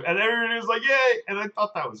championship. And everybody was like, yay! And I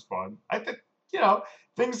thought that was fun. I think,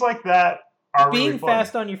 things like that are being really fun.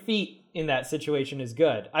 Fast on your feet in that situation is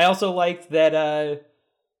good. I also liked that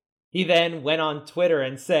he then went on Twitter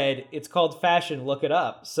and said, it's called fashion, look it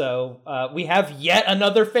up. So we have yet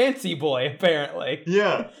another fancy boy, apparently.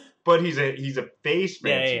 Yeah, but he's a face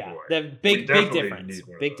fancy boy. The big difference.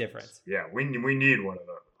 Big difference. Yeah, we need one of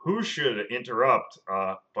those. Who should interrupt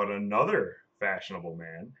but another fashionable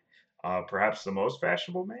man, perhaps the most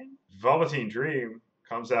fashionable man? Velveteen Dream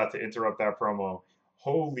comes out to interrupt that promo.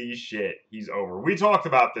 Holy shit, he's over. We talked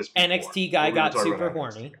about this before. NXT guy got super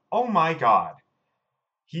horny. Oh my god.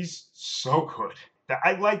 He's so good.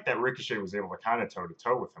 I like that Ricochet was able to kind of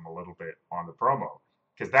toe-to-toe with him a little bit on the promo,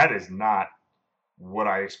 because that is not what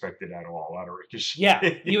I expected at all out of Ricochet. Yeah,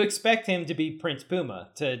 you expect him to be Prince Puma,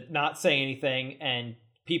 to not say anything, and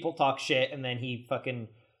people talk shit, and then he fucking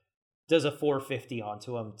does a 450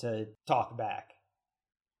 onto him to talk back.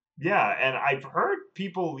 Yeah, and I've heard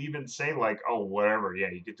people even say like, oh, whatever, yeah,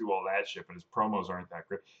 he could do all that shit, but his promos aren't that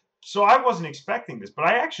great. So I wasn't expecting this, but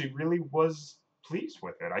I actually really was pleased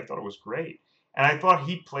with it. I thought it was great. And I thought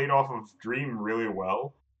he played off of Dream really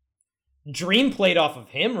well. Dream played off of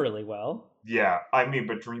him really well. Yeah, I mean,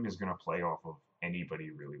 but Dream is going to play off of anybody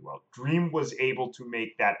really well. Dream was able to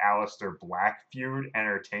make that Aleister Black feud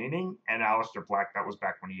entertaining, and Aleister Black, that was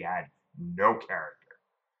back when he had no character.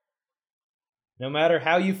 No matter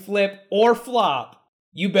how you flip or flop,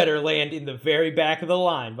 you better land in the very back of the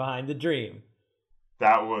line behind the Dream.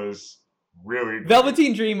 That was really good.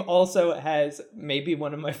 Velveteen Dream also has maybe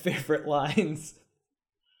one of my favorite lines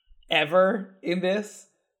ever in this,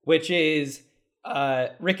 which is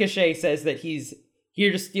Ricochet says that he's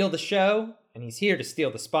here to steal the show, and he's here to steal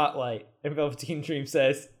the spotlight. And Velveteen Dream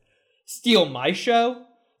says, steal my show?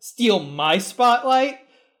 Steal my spotlight?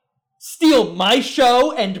 Steal my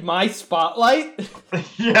show and my spotlight?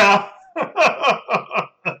 Yeah.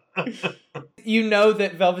 You know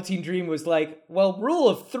that Velveteen Dream was like, well, rule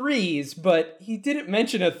of threes, but he didn't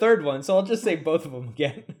mention a third one, so I'll just say both of them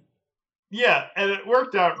again. Yeah, and it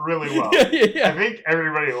worked out really well. Yeah. I think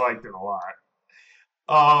everybody liked it a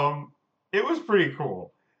lot. It was pretty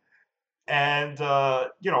cool. And,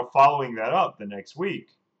 following that up the next week,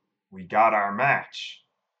 we got our match.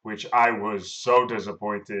 which I was so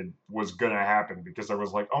disappointed was going to happen because I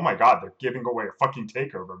was like, oh my God, they're giving away a fucking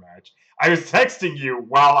takeover match. I was texting you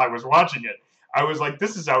while I was watching it. I was like,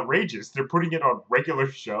 this is outrageous. They're putting it on regular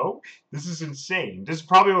show? This is insane. This is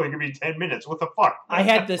probably only going to be 10 minutes. What the fuck? I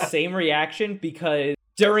had the same reaction because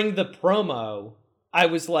during the promo, I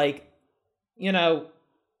was like, you know,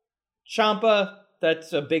 Ciampa,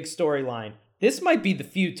 that's a big storyline. This might be the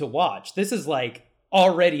feud to watch. This is like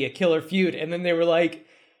already a killer feud. And then they were like,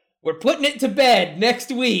 we're putting it to bed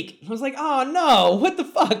next week. I was like, oh no, what the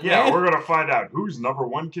fuck, yeah, man? we're going to find out who's number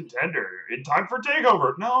one contender in time for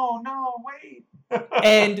TakeOver. No, wait.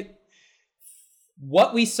 And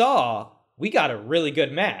what we saw, we got a really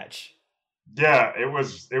good match. Yeah, it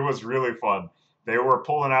was really fun. They were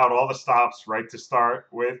pulling out all the stops right to start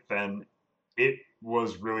with, and it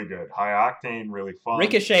was really good. High octane, really fun.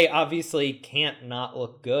 Ricochet obviously can't not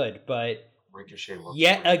look good, but Ricochet looks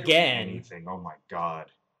yet great again, doing anything. Oh my God.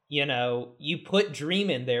 You know, you put Dream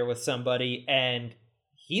in there with somebody, and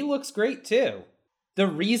he looks great too. The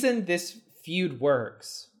reason this feud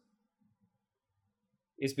works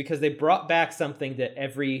is because they brought back something that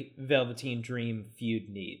every Velveteen Dream feud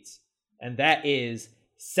needs, and that is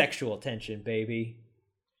sexual tension, baby.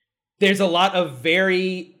 There's a lot of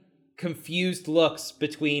very confused looks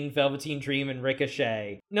between Velveteen Dream and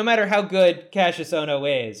Ricochet. No matter how good Cassius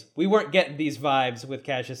Ohno is, we weren't getting these vibes with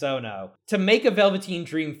Cassius Ohno. To make a Velveteen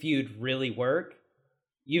Dream feud really work,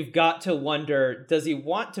 you've got to wonder, does he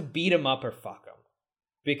want to beat him up or fuck him?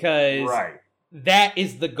 Because that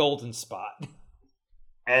is the golden spot.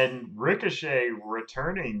 And Ricochet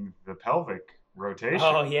returning the pelvic rotation.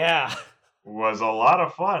 Oh, yeah. Was a lot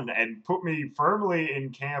of fun and put me firmly in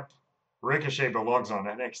camp. Ricochet belongs on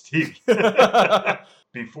NXT.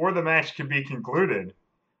 Before the match can be concluded,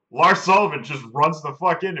 Lars Sullivan just runs the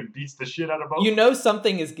fuck in and beats the shit out of both. You know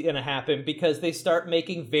something is going to happen because they start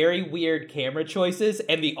making very weird camera choices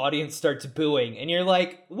and the audience starts booing. And you're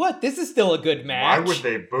like, what? This is still a good match. Why would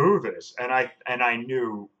they boo this? And I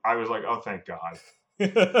knew, I was like, oh, thank God.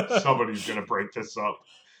 Somebody's going to break this up.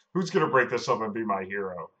 Who's going to break this up and be my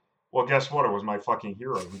hero? Well, guess what? It was my fucking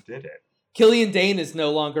hero who did it. Killian Dane is no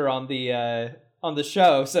longer on the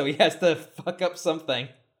show, so he has to fuck up something.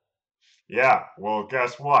 Yeah, well,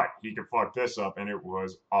 guess what? He could fuck this up, and it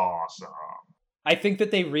was awesome. I think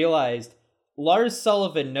that they realized Lars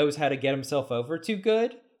Sullivan knows how to get himself over too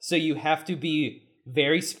good, so you have to be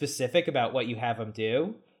very specific about what you have him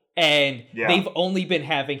do. And they've only been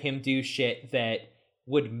having him do shit that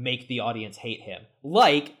would make the audience hate him.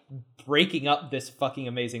 Like breaking up this fucking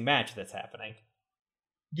amazing match that's happening.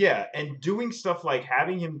 Yeah, and doing stuff like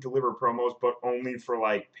having him deliver promos, but only for,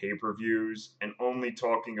 like, pay-per-views, and only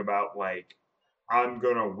talking about, like, I'm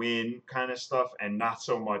gonna win kind of stuff, and not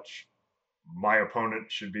so much my opponent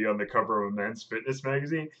should be on the cover of a men's fitness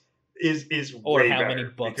magazine, is way better. Or how many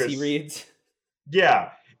books he reads.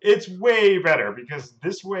 Yeah, it's way better, because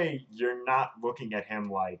this way you're not looking at him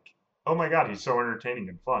like, oh my God, he's so entertaining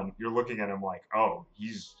and fun. You're looking at him like, oh,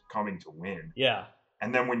 he's coming to win. Yeah.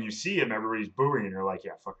 And then when you see him, everybody's booing, and you're like,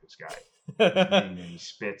 yeah, fuck this guy. And he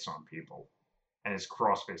spits on people. And his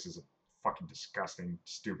crossface is a fucking disgusting,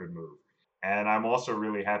 stupid move. And I'm also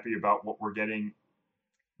really happy about what we're getting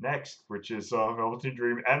next, which is Velveteen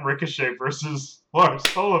Dream and Ricochet versus Lars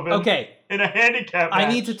Sullivan. Okay. In a handicap match. I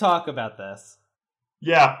need to talk about this.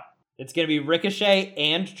 Yeah. It's going to be Ricochet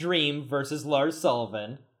and Dream versus Lars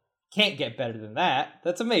Sullivan. Can't get better than that.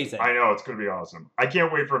 That's amazing. I know, it's going to be awesome. I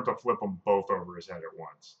can't wait for him to flip them both over his head at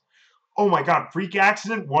once. Oh my God, freak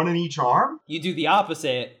accident, one in each arm? You do the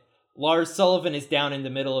opposite. Lars Sullivan is down in the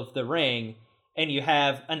middle of the ring, and you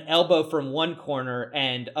have an elbow from one corner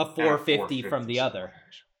and a 450 from the other.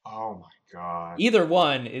 Oh my God. Either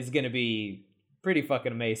one is going to be pretty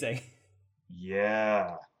fucking amazing.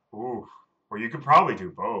 Yeah. Ooh. Or you could probably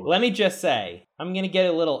do both. Let me just say, I'm going to get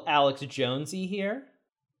a little Alex Jonesy here.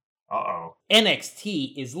 Uh-oh.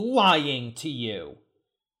 NXT is lying to you.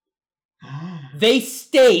 They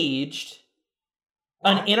staged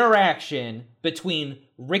an interaction between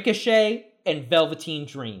Ricochet and Velveteen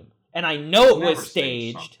Dream. And I know it was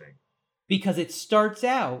staged because it starts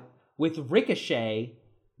out with Ricochet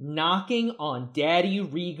knocking on Daddy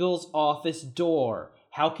Regal's office door.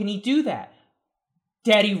 How can he do that?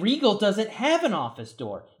 Daddy Regal doesn't have an office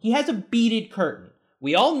door. He has a beaded curtain.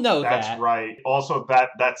 We all know that. That's right. Also,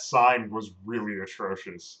 that sign was really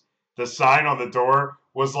atrocious. The sign on the door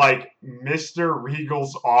was like, Mr.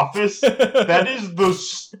 Regal's office. That is the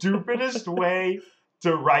stupidest way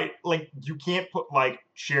to write. Like, you can't put, like,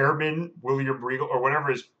 Chairman William Regal, or whatever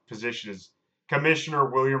his position is, Commissioner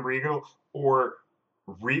William Regal, or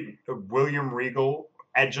William Regal,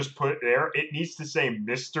 and just put it there. It needs to say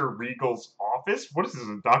Mr. Regal's office. What is this,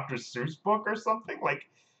 a Dr. Seuss book or something? Like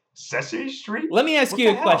Sesame Street? Let me ask What you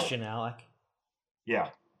the a hell? question, Alec. Yeah.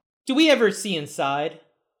 Do we ever see inside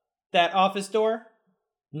that office door?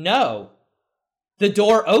 No. The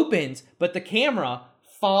door opens, but the camera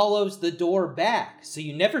follows the door back, so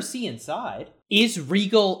you never see inside. Is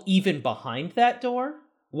Regal even behind that door?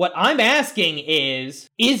 What I'm asking is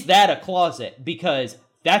that a closet? Because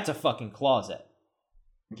that's a fucking closet.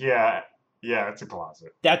 Yeah, it's a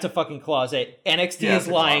closet. That's a fucking closet. NXT Yeah, is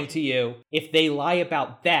lying to you. If they lie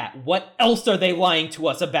about that, what else are they lying to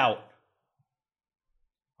us about?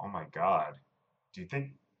 Oh my god. Do you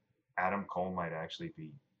think Adam Cole might actually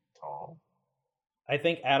be tall? I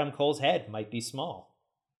think Adam Cole's head might be small.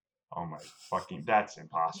 Oh my fucking... That's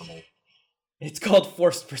impossible. It's called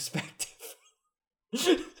forced perspective.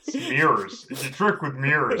 It's mirrors. It's a trick with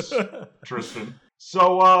mirrors, Tristan.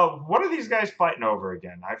 So, what are these guys fighting over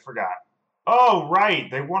again? I forgot. Oh, right.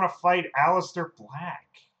 They want to fight Aleister Black.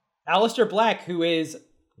 Aleister Black, who is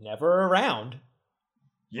never around.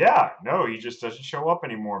 Yeah, no, he just doesn't show up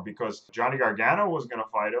anymore because Johnny Gargano was going to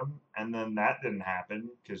fight him, and then that didn't happen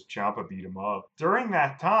because Ciampa beat him up. During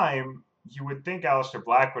that time, you would think Aleister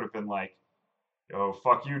Black would have been like, "Oh,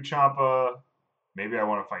 fuck you, Ciampa. Maybe I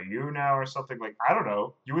want to fight you now," or something. Like, I don't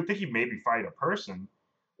know. You would think he'd maybe fight a person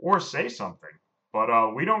or say something.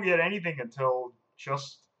 But we don't get anything until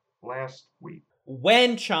just last week.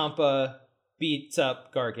 When Ciampa beats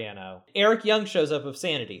up Gargano, Eric Young shows up of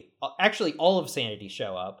Sanity. Actually, all of Sanity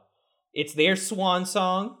show up. It's their swan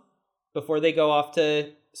song before they go off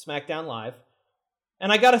to SmackDown Live.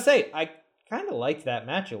 And I gotta say, I kind of liked that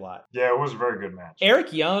match a lot. Yeah, it was a very good match.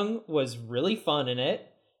 Eric Young was really fun in it.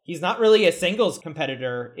 He's not really a singles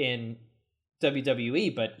competitor in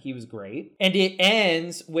WWE, but he was great. And it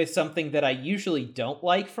ends with something that I usually don't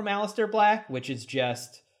like from Aleister Black, which is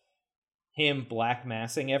just him black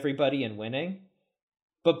massing everybody and winning.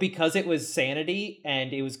 But because it was Sanity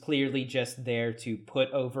and it was clearly just there to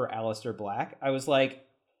put over Aleister Black, I was like,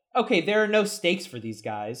 okay, there are no stakes for these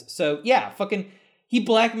guys. So yeah, fucking he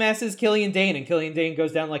black masses Killian Dane and Killian Dane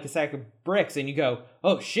goes down like a sack of bricks and you go,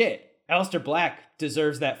 oh shit, Aleister Black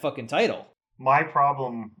deserves that fucking title. My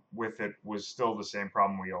problem with it was still the same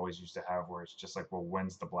problem we always used to have, where it's just like, well,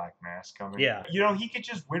 when's the black mask coming? Yeah. You know, he could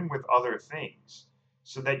just win with other things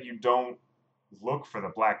so that you don't look for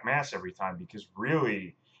the black mask every time, because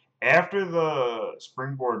really, after the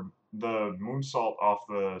springboard, the moonsault off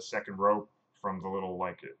the second rope from the little,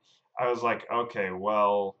 like, I was like, okay,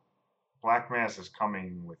 well, Black Mass is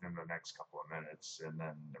coming within the next couple of minutes, and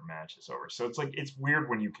then their match is over. So it's like, it's weird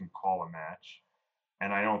when you can call a match,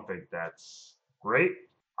 and I don't think that's great.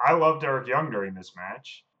 I loved Eric Young during this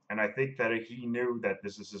match, and I think that he knew that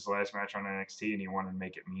this is his last match on NXT, and he wanted to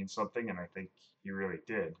make it mean something, and I think he really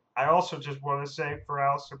did. I also just want to say for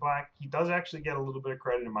Aleister Black, he does actually get a little bit of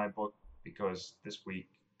credit in my book, because this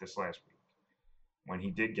last week, when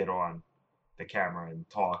he did get on the camera and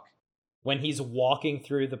talk, when he's walking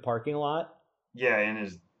through the parking lot? Yeah, in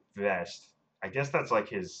his vest. I guess that's like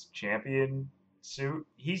his champion suit.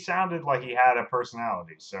 He sounded like he had a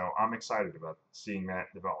personality, so I'm excited about seeing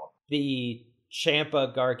that develop. The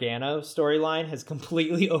Ciampa Gargano storyline has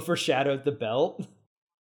completely overshadowed the belt.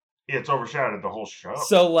 Yeah, it's overshadowed the whole show.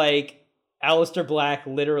 So, like, Aleister Black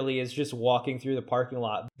literally is just walking through the parking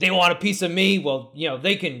lot. They want a piece of me? Well, you know,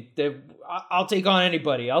 I'll take on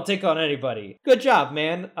anybody. I'll take on anybody. Good job,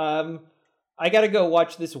 man. I gotta go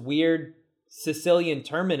watch this weird Sicilian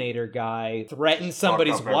Terminator guy threaten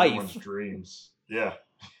somebody's wife. Everyone's dreams. Yeah.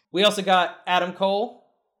 We also got Adam Cole.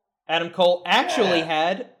 Adam Cole actually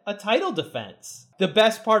had a title defense. The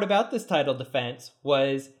best part about this title defense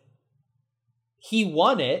was he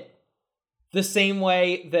won it the same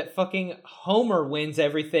way that fucking Homer wins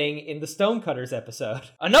everything in the Stonecutters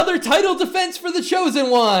episode. Another title defense for the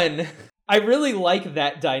Chosen One! I really like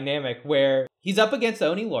that dynamic where he's up against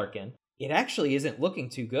Oney Lorcan. It actually isn't looking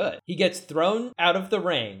too good. He gets thrown out of the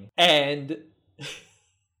ring, and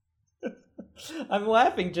I'm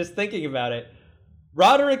laughing just thinking about it.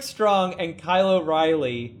 Roderick Strong and Kyle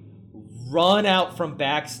O'Reilly run out from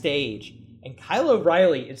backstage, and Kyle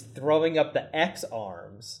O'Reilly is throwing up the X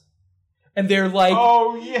arms. And they're like,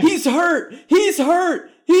 oh, yeah. He's hurt! He's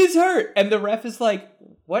hurt! He's hurt! And the ref is like,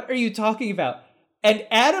 what are you talking about? And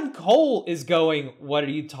Adam Cole is going, what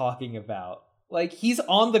are you talking about? Like, he's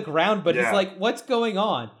on the ground, but he's like, what's going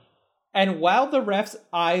on? And while the ref's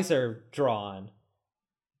eyes are drawn,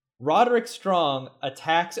 Roderick Strong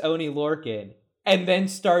attacks Oney Lorcan and then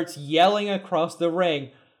starts yelling across the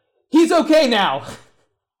ring, he's okay now!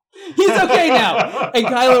 He's okay now. And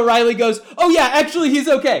Kyle O'Reilly goes, oh yeah, actually he's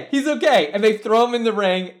okay. He's okay. And they throw him in the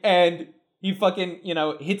ring and he fucking,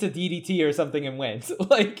 hits a DDT or something and wins.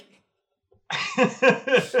 Like,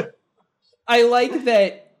 I like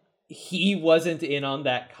that he wasn't in on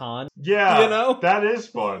that con. Yeah, that is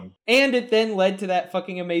fun. And it then led to that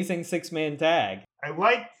fucking amazing 6-man tag. I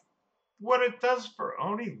like what it does for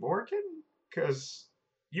Oney Lorcan, because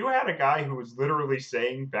you had a guy who was literally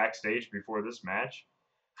saying backstage before this match,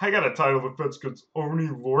 I got a title defense against Oney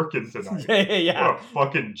Lorcan tonight. Yeah. What a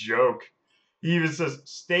fucking joke. He even says,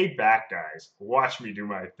 stay back, guys. Watch me do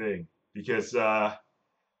my thing. Because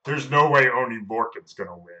there's no way Oney Lorcan's going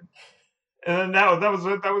to win. And then that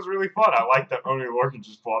was really fun. I like that Oney Lorcan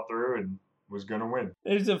just fought through and was going to win.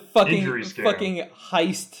 There's a fucking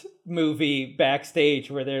heist movie backstage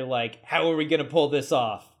where they're like, how are we going to pull this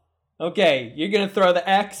off? Okay, you're going to throw the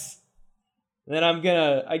X. Then I'm going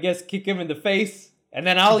to, I guess, kick him in the face. And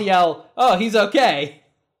then I'll yell, oh, he's okay.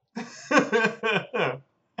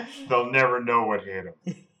 They'll never know what hit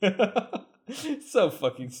him. So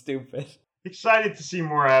fucking stupid. Excited to see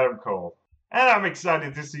more Adam Cole. And I'm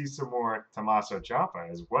excited to see some more Tommaso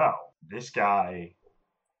Ciampa as well. This guy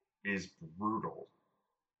is brutal.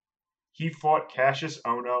 He fought Cassius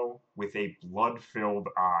Ohno with a blood-filled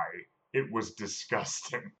eye. It was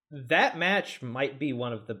disgusting. That match might be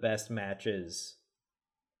one of the best matches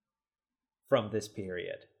from this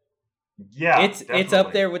period. Yeah, it's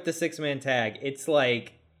up there with the 6-man tag. It's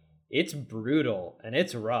like, it's brutal and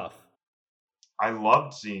it's rough. I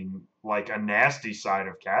loved seeing like a nasty side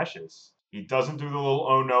of Cassius. He doesn't do the little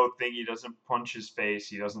oh no thing. He doesn't punch his face.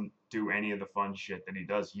 He doesn't do any of the fun shit that he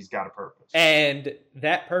does. He's got a purpose. And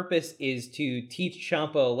that purpose is to teach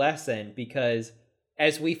Ciampa a lesson, because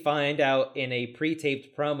as we find out in a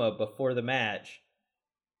pre-taped promo before the match,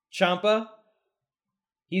 Ciampa,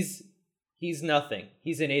 he's nothing.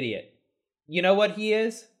 He's an idiot. You know what he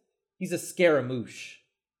is? He's a scaramouche.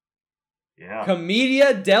 Yeah.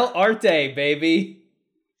 Commedia dell'arte, baby.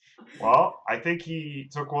 Well, I think he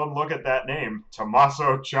took one look at that name,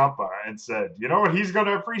 Tommaso Ciampa, and said, you know what he's going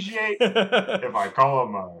to appreciate? If I call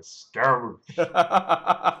him a scaramouche.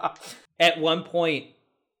 At one point,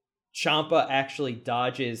 Ciampa actually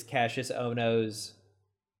dodges Cassius Ohno's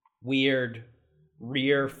weird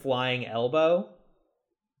rear flying elbow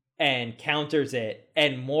and counters it,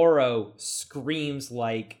 and Moro screams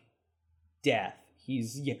like death.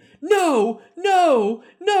 He's, no!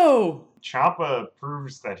 Ciampa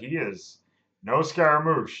proves that he is no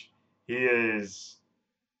scaramouche. He is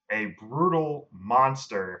a brutal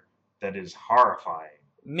monster that is horrifying.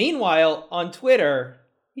 Meanwhile, on Twitter,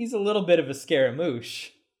 he's a little bit of a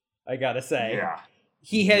scaramouche, I gotta say. Yeah.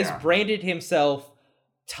 He has branded himself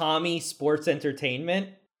Tommy Sports Entertainment.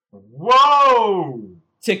 Whoa!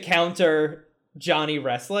 To counter Johnny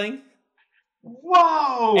Wrestling.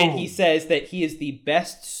 Whoa! And he says that he is the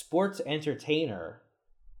best sports entertainer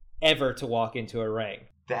ever to walk into a ring.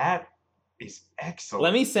 That is excellent.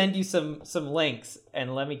 Let me send you some links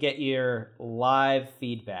and let me get your live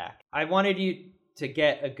feedback. I wanted you to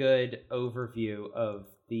get a good overview of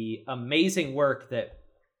the amazing work that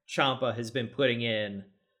Ciampa has been putting in,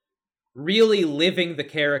 really living the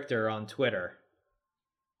character on Twitter.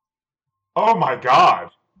 Oh my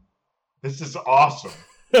god. This is awesome.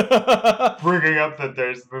 Bringing up that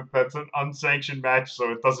that's an unsanctioned match,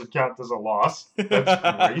 so it doesn't count as a loss.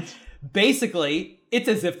 That's great. Basically, it's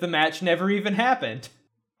as if the match never even happened.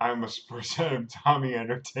 I'm a sports Tommy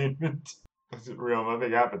Entertainment. Isn't real.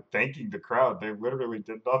 Nothing happened. Thanking the crowd. They literally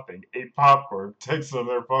did nothing. Ate popcorn, texted on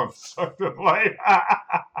their phone, sucked it light.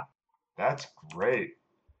 That's great.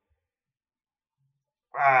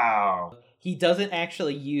 Wow. He doesn't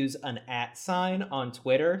actually use an @ sign on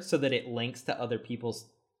Twitter so that it links to other people's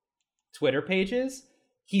Twitter pages.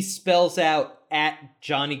 He spells out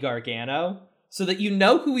 @Johnny Gargano so that you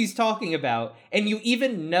know who he's talking about, and you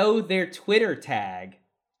even know their Twitter tag.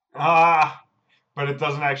 But it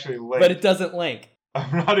doesn't actually link. But it doesn't link.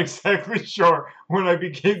 I'm not exactly sure when I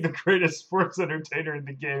became the greatest sports entertainer in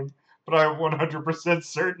the game, but I'm 100%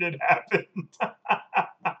 certain it happened.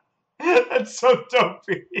 That's so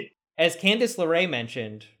dopey. As Candice LeRae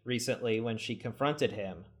mentioned recently when she confronted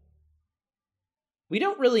him, we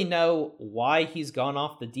don't really know why he's gone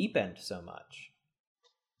off the deep end so much.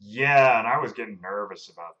 Yeah, and I was getting nervous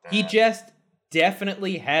about that. He just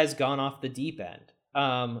definitely has gone off the deep end.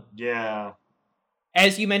 Yeah.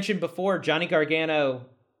 As you mentioned before, Johnny Gargano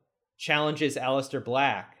challenges Aleister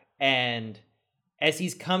Black, and as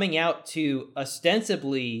he's coming out to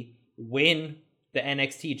ostensibly win the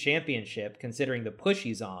NXT championship, considering the push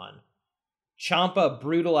he's on, Ciampa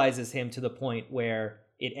brutalizes him to the point where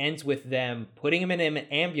it ends with them putting him in an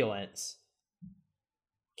ambulance.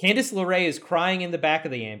 Candice LeRae is crying in the back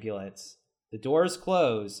of the ambulance. The doors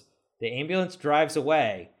close. The ambulance drives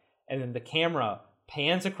away. And then the camera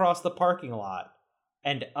pans across the parking lot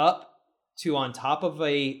and up to on top of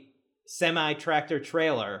a semi-tractor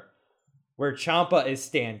trailer where Ciampa is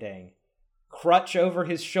standing, crutch over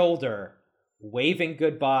his shoulder, waving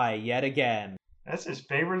goodbye yet again. That's his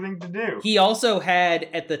favorite thing to do. He also had,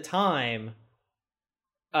 at the time,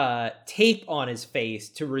 tape on his face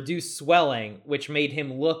to reduce swelling, which made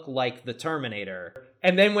him look like the Terminator.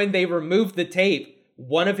 And then when they removed the tape,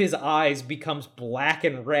 one of his eyes becomes black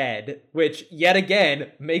and red, which, yet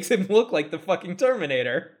again, makes him look like the fucking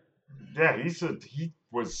Terminator. Yeah, he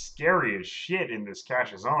was scary as shit in this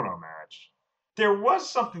Cashizono match. There was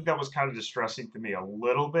something that was kind of distressing to me a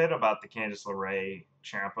little bit about the Candice LeRae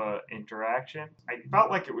Ciampa interaction. I felt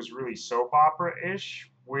like it was really soap opera-ish,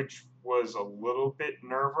 which was a little bit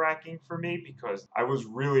nerve-wracking for me because I was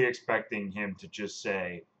really expecting him to just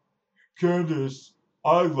say, Candice,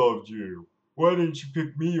 I loved you. Why didn't you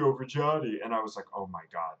pick me over Johnny? And I was like, oh my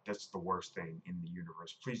God, that's the worst thing in the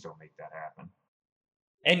universe. Please don't make that happen.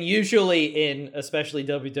 And usually in especially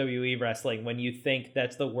WWE wrestling, when you think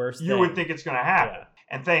that's the worst thing, you would think it's going to happen. Yeah.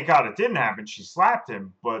 And thank God it didn't happen. She slapped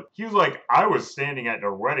him. But he was like, I was standing at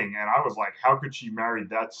their wedding and I was like, how could she marry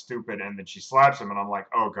that stupid? And then she slaps him and I'm like,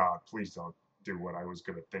 oh God, please don't do what I was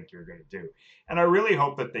going to think you're going to do. And I really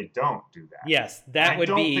hope that they don't do that. Yes, that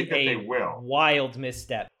would be a wild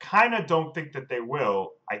misstep. Kind of don't think that they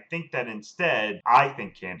will. I think that instead, I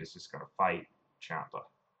think Candice is going to fight Ciampa.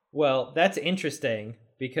 Well, that's interesting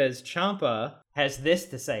because Ciampa has this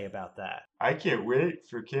to say about that. I can't wait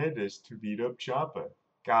for Candice to beat up Ciampa.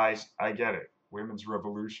 Guys, I get it. Women's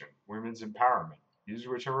revolution, women's empowerment. Use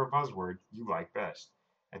whichever buzzword you like best.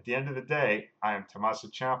 At the end of the day, I am Tommaso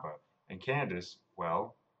Ciampa. And Candice,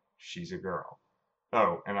 well, she's a girl.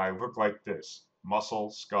 Oh, and I look like this.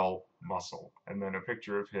 Muscle, skull, muscle. And then a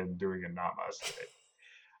picture of him doing a namaste.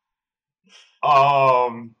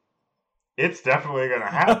 It's definitely going to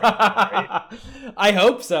happen, right? I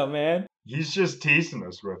hope so, man. He's just teasing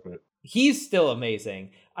us with it. He's still amazing.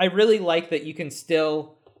 I really like that you can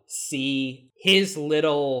still see his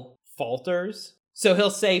little falters. So he'll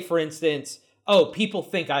say, for instance, oh, people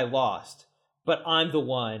think I lost, but I'm the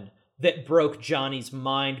one that broke Johnny's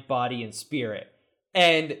mind, body, and spirit.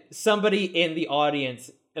 And somebody in the audience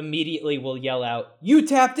immediately will yell out, you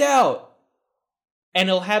tapped out! And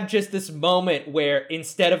he'll have just this moment where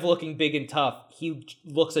instead of looking big and tough, he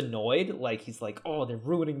looks annoyed. Like he's like, oh, they're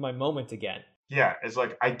ruining my moment again. Yeah, it's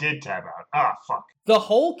like, I did tap out. Ah, fuck. The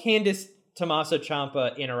whole Candice Tommaso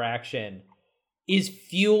Ciampa interaction is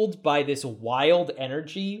fueled by this wild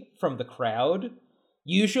energy from the crowd.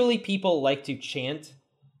 Usually people like to chant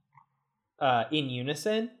in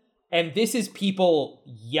unison, and this is people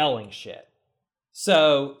yelling shit.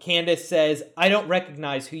 So Candice says, I don't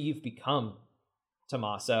recognize who you've become,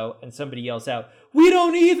 Tommaso, and somebody yells out, we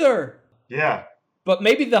don't either! Yeah. But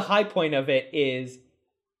maybe the high point of it is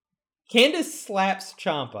Candice slaps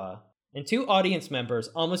Ciampa, and two audience members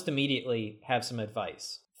almost immediately have some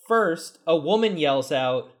advice. First, a woman yells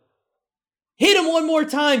out, hit him one more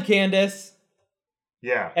time, Candice!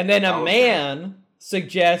 Yeah. And then a man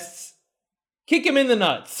suggests, kick him in the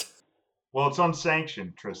nuts. Well, it's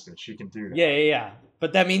unsanctioned, Tristan. She can do that. Yeah.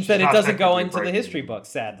 But that means that it doesn't go into the history books,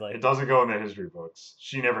 sadly. It doesn't go in the history books.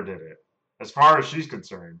 She never did it. As far as she's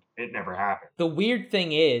concerned, it never happened. The weird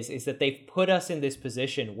thing is that they've put us in this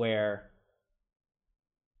position where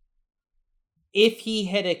if he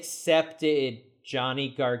had accepted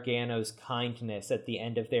Johnny Gargano's kindness at the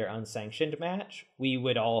end of their unsanctioned match, we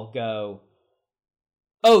would all go,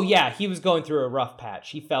 oh yeah, he was going through a rough patch.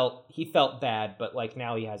 He felt bad, but like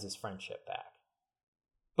now he has his friendship back.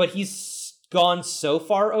 But he's gone so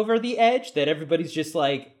far over the edge that everybody's just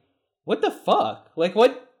like, what the fuck? Like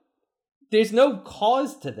what? There's no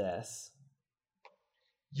cause to this.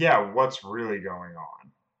 Yeah, what's really going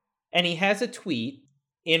on? And he has a tweet,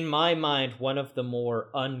 in my mind, one of the more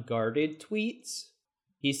unguarded tweets.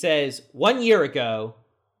 He says, 1 year ago,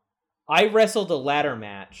 I wrestled a ladder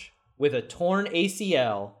match with a torn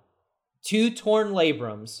ACL, 2 torn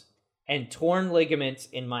labrums, and torn ligaments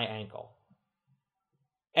in my ankle.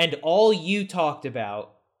 And all you talked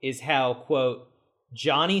about is how, quote,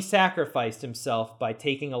 Johnny sacrificed himself by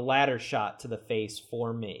taking a ladder shot to the face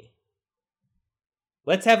for me.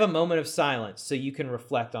 Let's have a moment of silence so you can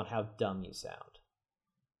reflect on how dumb you sound.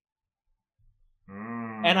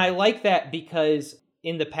 And I like that because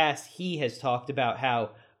in the past he has talked about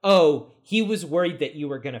how, oh, he was worried that you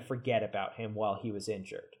were going to forget about him while he was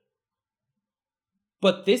injured.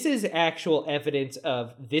 But this is actual evidence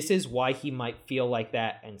of this is why he might feel like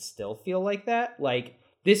that and still feel like that. Like,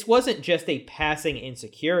 this wasn't just a passing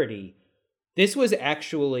insecurity. This was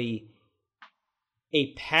actually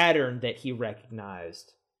a pattern that he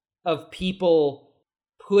recognized of people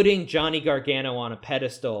putting Johnny Gargano on a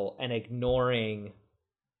pedestal and ignoring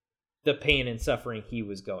the pain and suffering he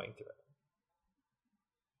was going through.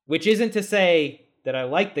 Which isn't to say that I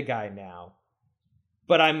like the guy now,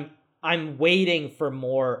 but I'm waiting for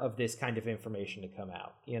more of this kind of information to come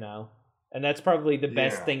out, you know? And that's probably the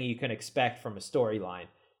best thing you can expect from a storyline.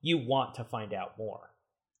 You want to find out more.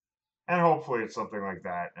 And hopefully it's something like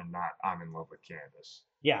that and not I'm in love with Candace.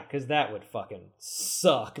 Yeah, because that would fucking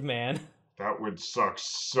suck, man. That would suck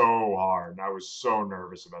so hard. I was so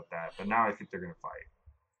nervous about that. But now I think they're going to fight.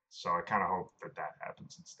 So I kind of hope that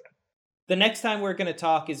happens instead. The next time we're going to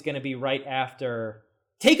talk is going to be right after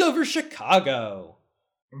TakeOver Chicago.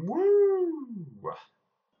 Woo!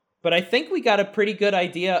 But I think we got a pretty good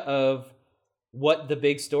idea of what the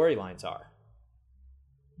big storylines are.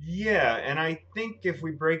 Yeah, and I think if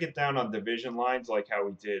we break it down on division lines like how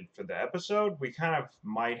we did for the episode, we kind of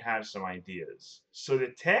might have some ideas. So the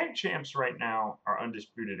tag champs right now are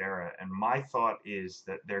Undisputed Era, and my thought is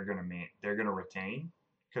that they're gonna retain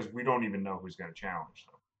because we don't even know who's gonna challenge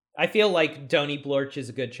them. I feel like Doney Blortch is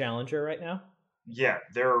a good challenger right now. Yeah,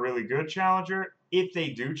 they're a really good challenger. If they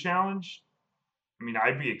do challenge, I mean,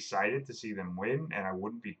 I'd be excited to see them win, and I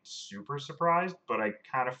wouldn't be super surprised, but I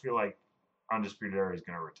kind of feel like Undisputed Era is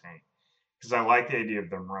going to retain because I like the idea of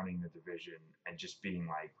them running the division and just being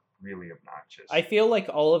like really obnoxious. I feel like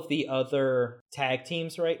all of the other tag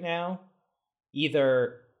teams right now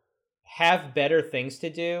either have better things to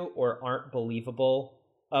do or aren't believable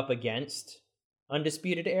up against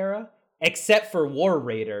Undisputed Era, except for War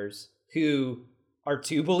Raiders, who are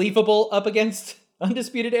too believable up against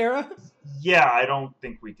Undisputed Era. Yeah, I don't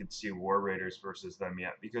think we could see War Raiders versus them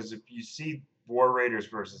yet, because if you see War Raiders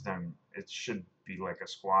versus them, it should be like a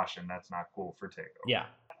squash, and that's not cool for TakeOver. Yeah.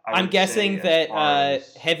 I'm guessing that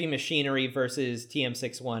Heavy Machinery versus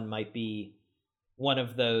TM61 might be one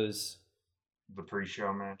of those. The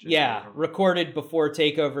pre-show matches? Yeah, recorded before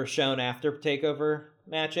TakeOver, shown after TakeOver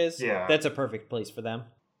matches. Yeah. That's a perfect place for them.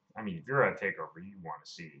 I mean, if you're at TakeOver, you want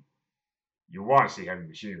to see Heavy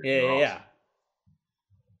Machinery. Yeah.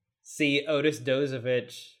 See Otis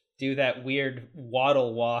Dozovich do that weird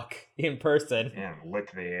waddle walk in person. And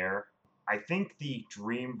lick the air. I think the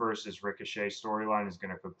Dream versus Ricochet storyline is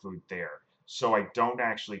going to conclude there. So I don't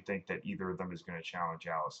actually think that either of them is going to challenge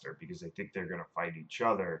Aleister, because I think they're going to fight each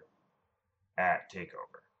other at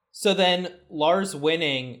TakeOver. So then Lars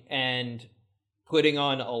winning and putting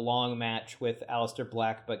on a long match with Aleister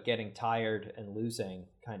Black but getting tired and losing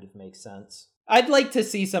kind of makes sense. I'd like to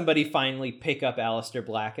see somebody finally pick up Aleister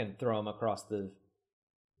Black and throw him across the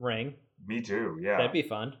ring. Me too, yeah. That'd be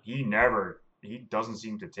fun. He doesn't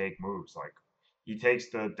seem to take moves. Like, he takes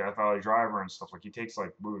the Death Valley Driver and stuff. Like, he takes,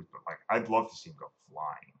 like, moves, but, like, I'd love to see him go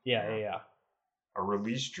flying. Yeah. A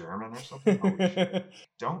release German or something?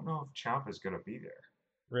 Don't know if Ciampa's going to be there.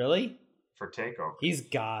 Really? For TakeOver. He's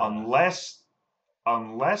got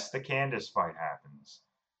Unless the Candace fight happens,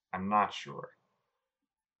 I'm not sure.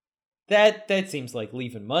 That seems like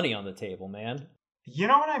leaving money on the table, man. You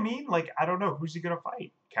know what I mean? Like, I don't know. Who's he going to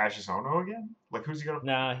fight? Cassius Ohno again? Like, who's he going to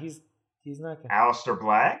fight? Nah, he's not going to. Aleister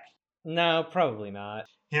Black? No, probably not.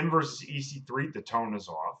 Him versus EC3, the tone is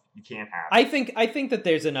off. You can't have it. I think that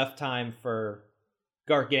there's enough time for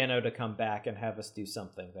Gargano to come back and have us do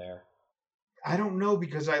something there. I don't know,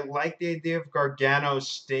 because I like the idea of Gargano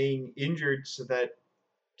staying injured so that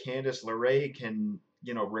Candice LeRae can,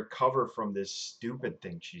 recover from this stupid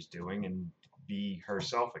thing she's doing and be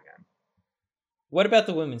herself again. What about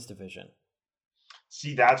the women's division?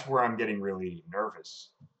 See, that's where I'm getting really nervous,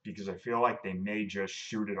 because I feel like they may just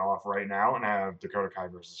shoot it off right now and have Dakota Kai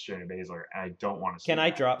versus Shayna Baszler, and I don't want to see Can I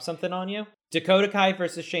drop something on you? Dakota Kai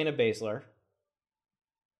versus Shayna Baszler.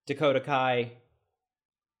 Dakota Kai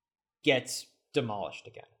gets demolished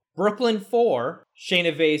again. Brooklyn 4,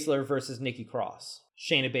 Shayna Baszler versus Nikki Cross.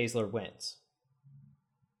 Shayna Baszler wins.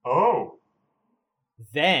 Oh.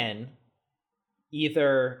 Then,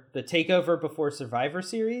 either the TakeOver before Survivor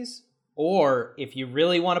Series, or if you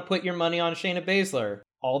really want to put your money on Shayna Baszler,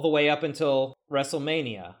 all the way up until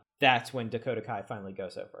WrestleMania, that's when Dakota Kai finally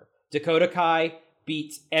goes over. Dakota Kai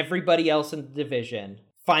beats everybody else in the division,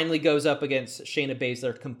 finally goes up against Shayna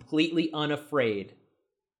Baszler completely unafraid,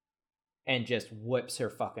 and just whips her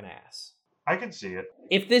fucking ass. I can see it.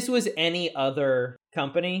 If this was any other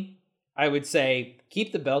company, I would say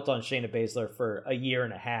keep the belt on Shayna Baszler for a year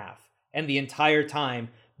and a half, and the entire time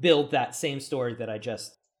build that same story that I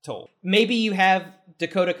just told. Maybe you have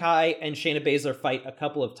Dakota Kai and Shayna Baszler fight a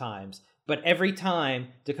couple of times, but every time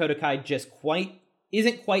Dakota Kai just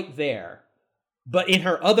isn't quite there. But in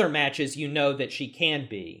her other matches, you know that she can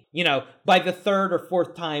be. You know, by the third or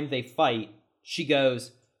fourth time they fight, she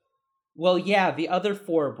goes, well, yeah, the other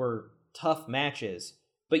 4 were tough matches.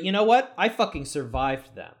 But you know what? I fucking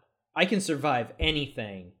survived them. I can survive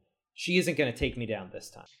anything. She isn't going to take me down this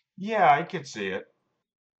time. Yeah, I could see it.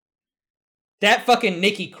 That fucking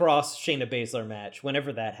Nikki Cross Shayna Baszler match,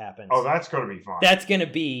 whenever that happens. Oh, that's going to be fun. That's going to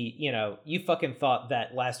be, you know, you fucking thought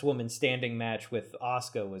that last woman standing match with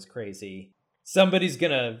Asuka was crazy. Somebody's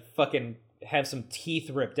going to fucking have some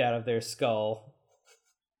teeth ripped out of their skull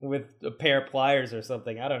with a pair of pliers or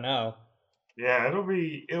something. I don't know. Yeah, it'll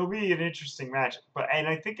be an interesting match, and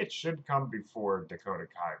I think it should come before Dakota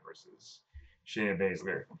Kai versus Shayna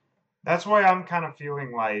Baszler. That's why I'm kind of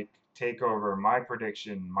feeling like TakeOver. My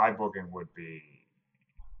prediction, my booking would be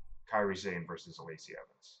Kairi Sane versus Lacey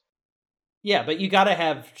Evans. Yeah, but you got to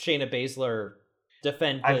have Shayna Baszler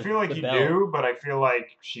defend. I feel like the you belt. do, but I feel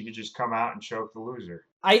like she could just come out and choke the loser.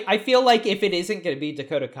 I feel like if it isn't going to be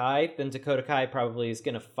Dakota Kai, then Dakota Kai probably is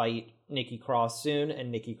going to fight Nikki Cross soon,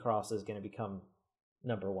 and Nikki Cross is going to become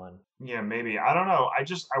number 1. Yeah, maybe. I don't know. I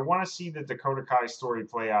want to see the Dakota Kai story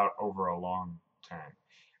play out over a long time.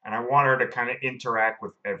 And I want her to kind of interact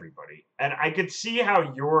with everybody. And I could see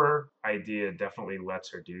how your idea definitely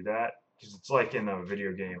lets her do that. Because it's like in a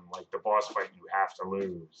video game, like the boss fight you have to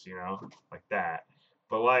lose, you know? Like that.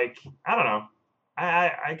 But like, I don't know.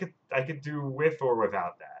 I could do with or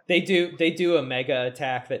without that. They do a mega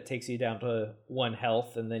attack that takes you down to 1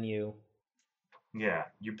 health, and then you... Yeah,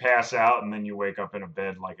 you pass out, and then you wake up in a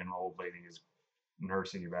bed like an old lady is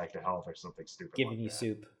nursing you back to health or something stupid Giving like you that.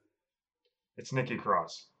 soup. It's Nikki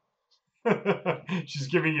Cross. She's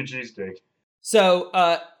giving you cheesesteak. So,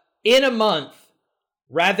 in a month,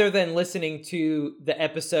 rather than listening to the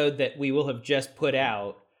episode that we will have just put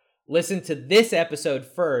out, listen to this episode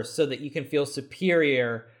first so that you can feel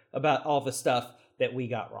superior about all the stuff that we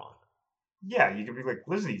got wrong. Yeah, you can be like,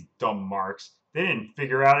 listen to these dumb marks. They didn't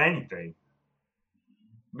figure out anything.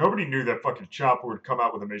 Nobody knew that fucking Ciampa would come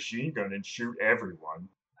out with a machine gun and shoot everyone.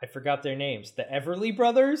 I forgot their names. The Everly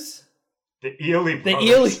Brothers? The Ely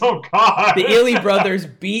Brothers. Oh, God. The Ely Brothers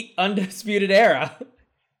beat Undisputed Era.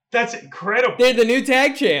 That's incredible. They're the new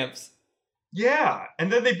tag champs. Yeah,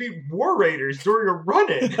 and then they beat War Raiders during a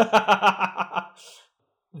run-in.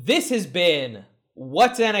 This has been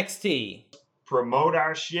What's NXT? Promote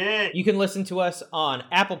our shit. You can listen to us on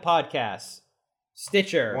Apple Podcasts,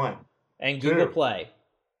 Stitcher, 1, and 2, Google Play.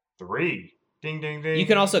 3. Ding, ding, ding. You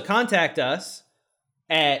can also contact us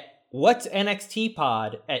at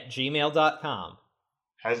whatsnxtpod@gmail.com.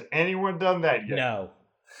 Has anyone done that yet? No.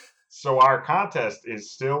 So our contest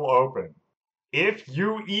is still open. If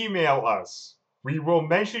you email us, we will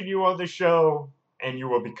mention you on the show and you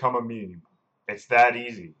will become a meme. It's that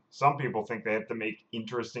easy. Some people think they have to make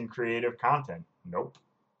interesting, creative content. Nope.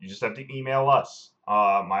 You just have to email us.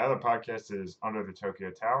 My other podcast is Under the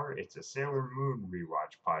Tokyo Tower. It's a Sailor Moon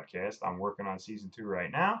rewatch podcast. I'm working on season 2 right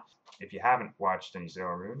now. If you haven't watched any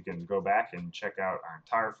Sailor Moon, you can go back and check out our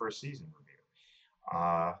entire first season review.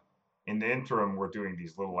 In the interim, we're doing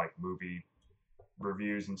these little like movie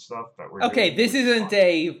reviews and stuff that we're Okay, doing, this isn't fun.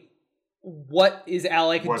 a What is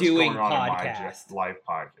Alec What's Doing going on podcast. in my life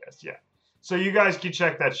podcast, yeah. So you guys can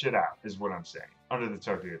check that shit out, is what I'm saying. Under the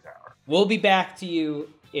Tokyo Tower. We'll be back to you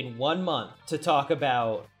in 1 month to talk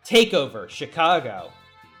about TakeOver Chicago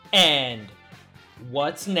and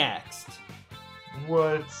what's next.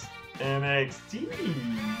 What's NXT?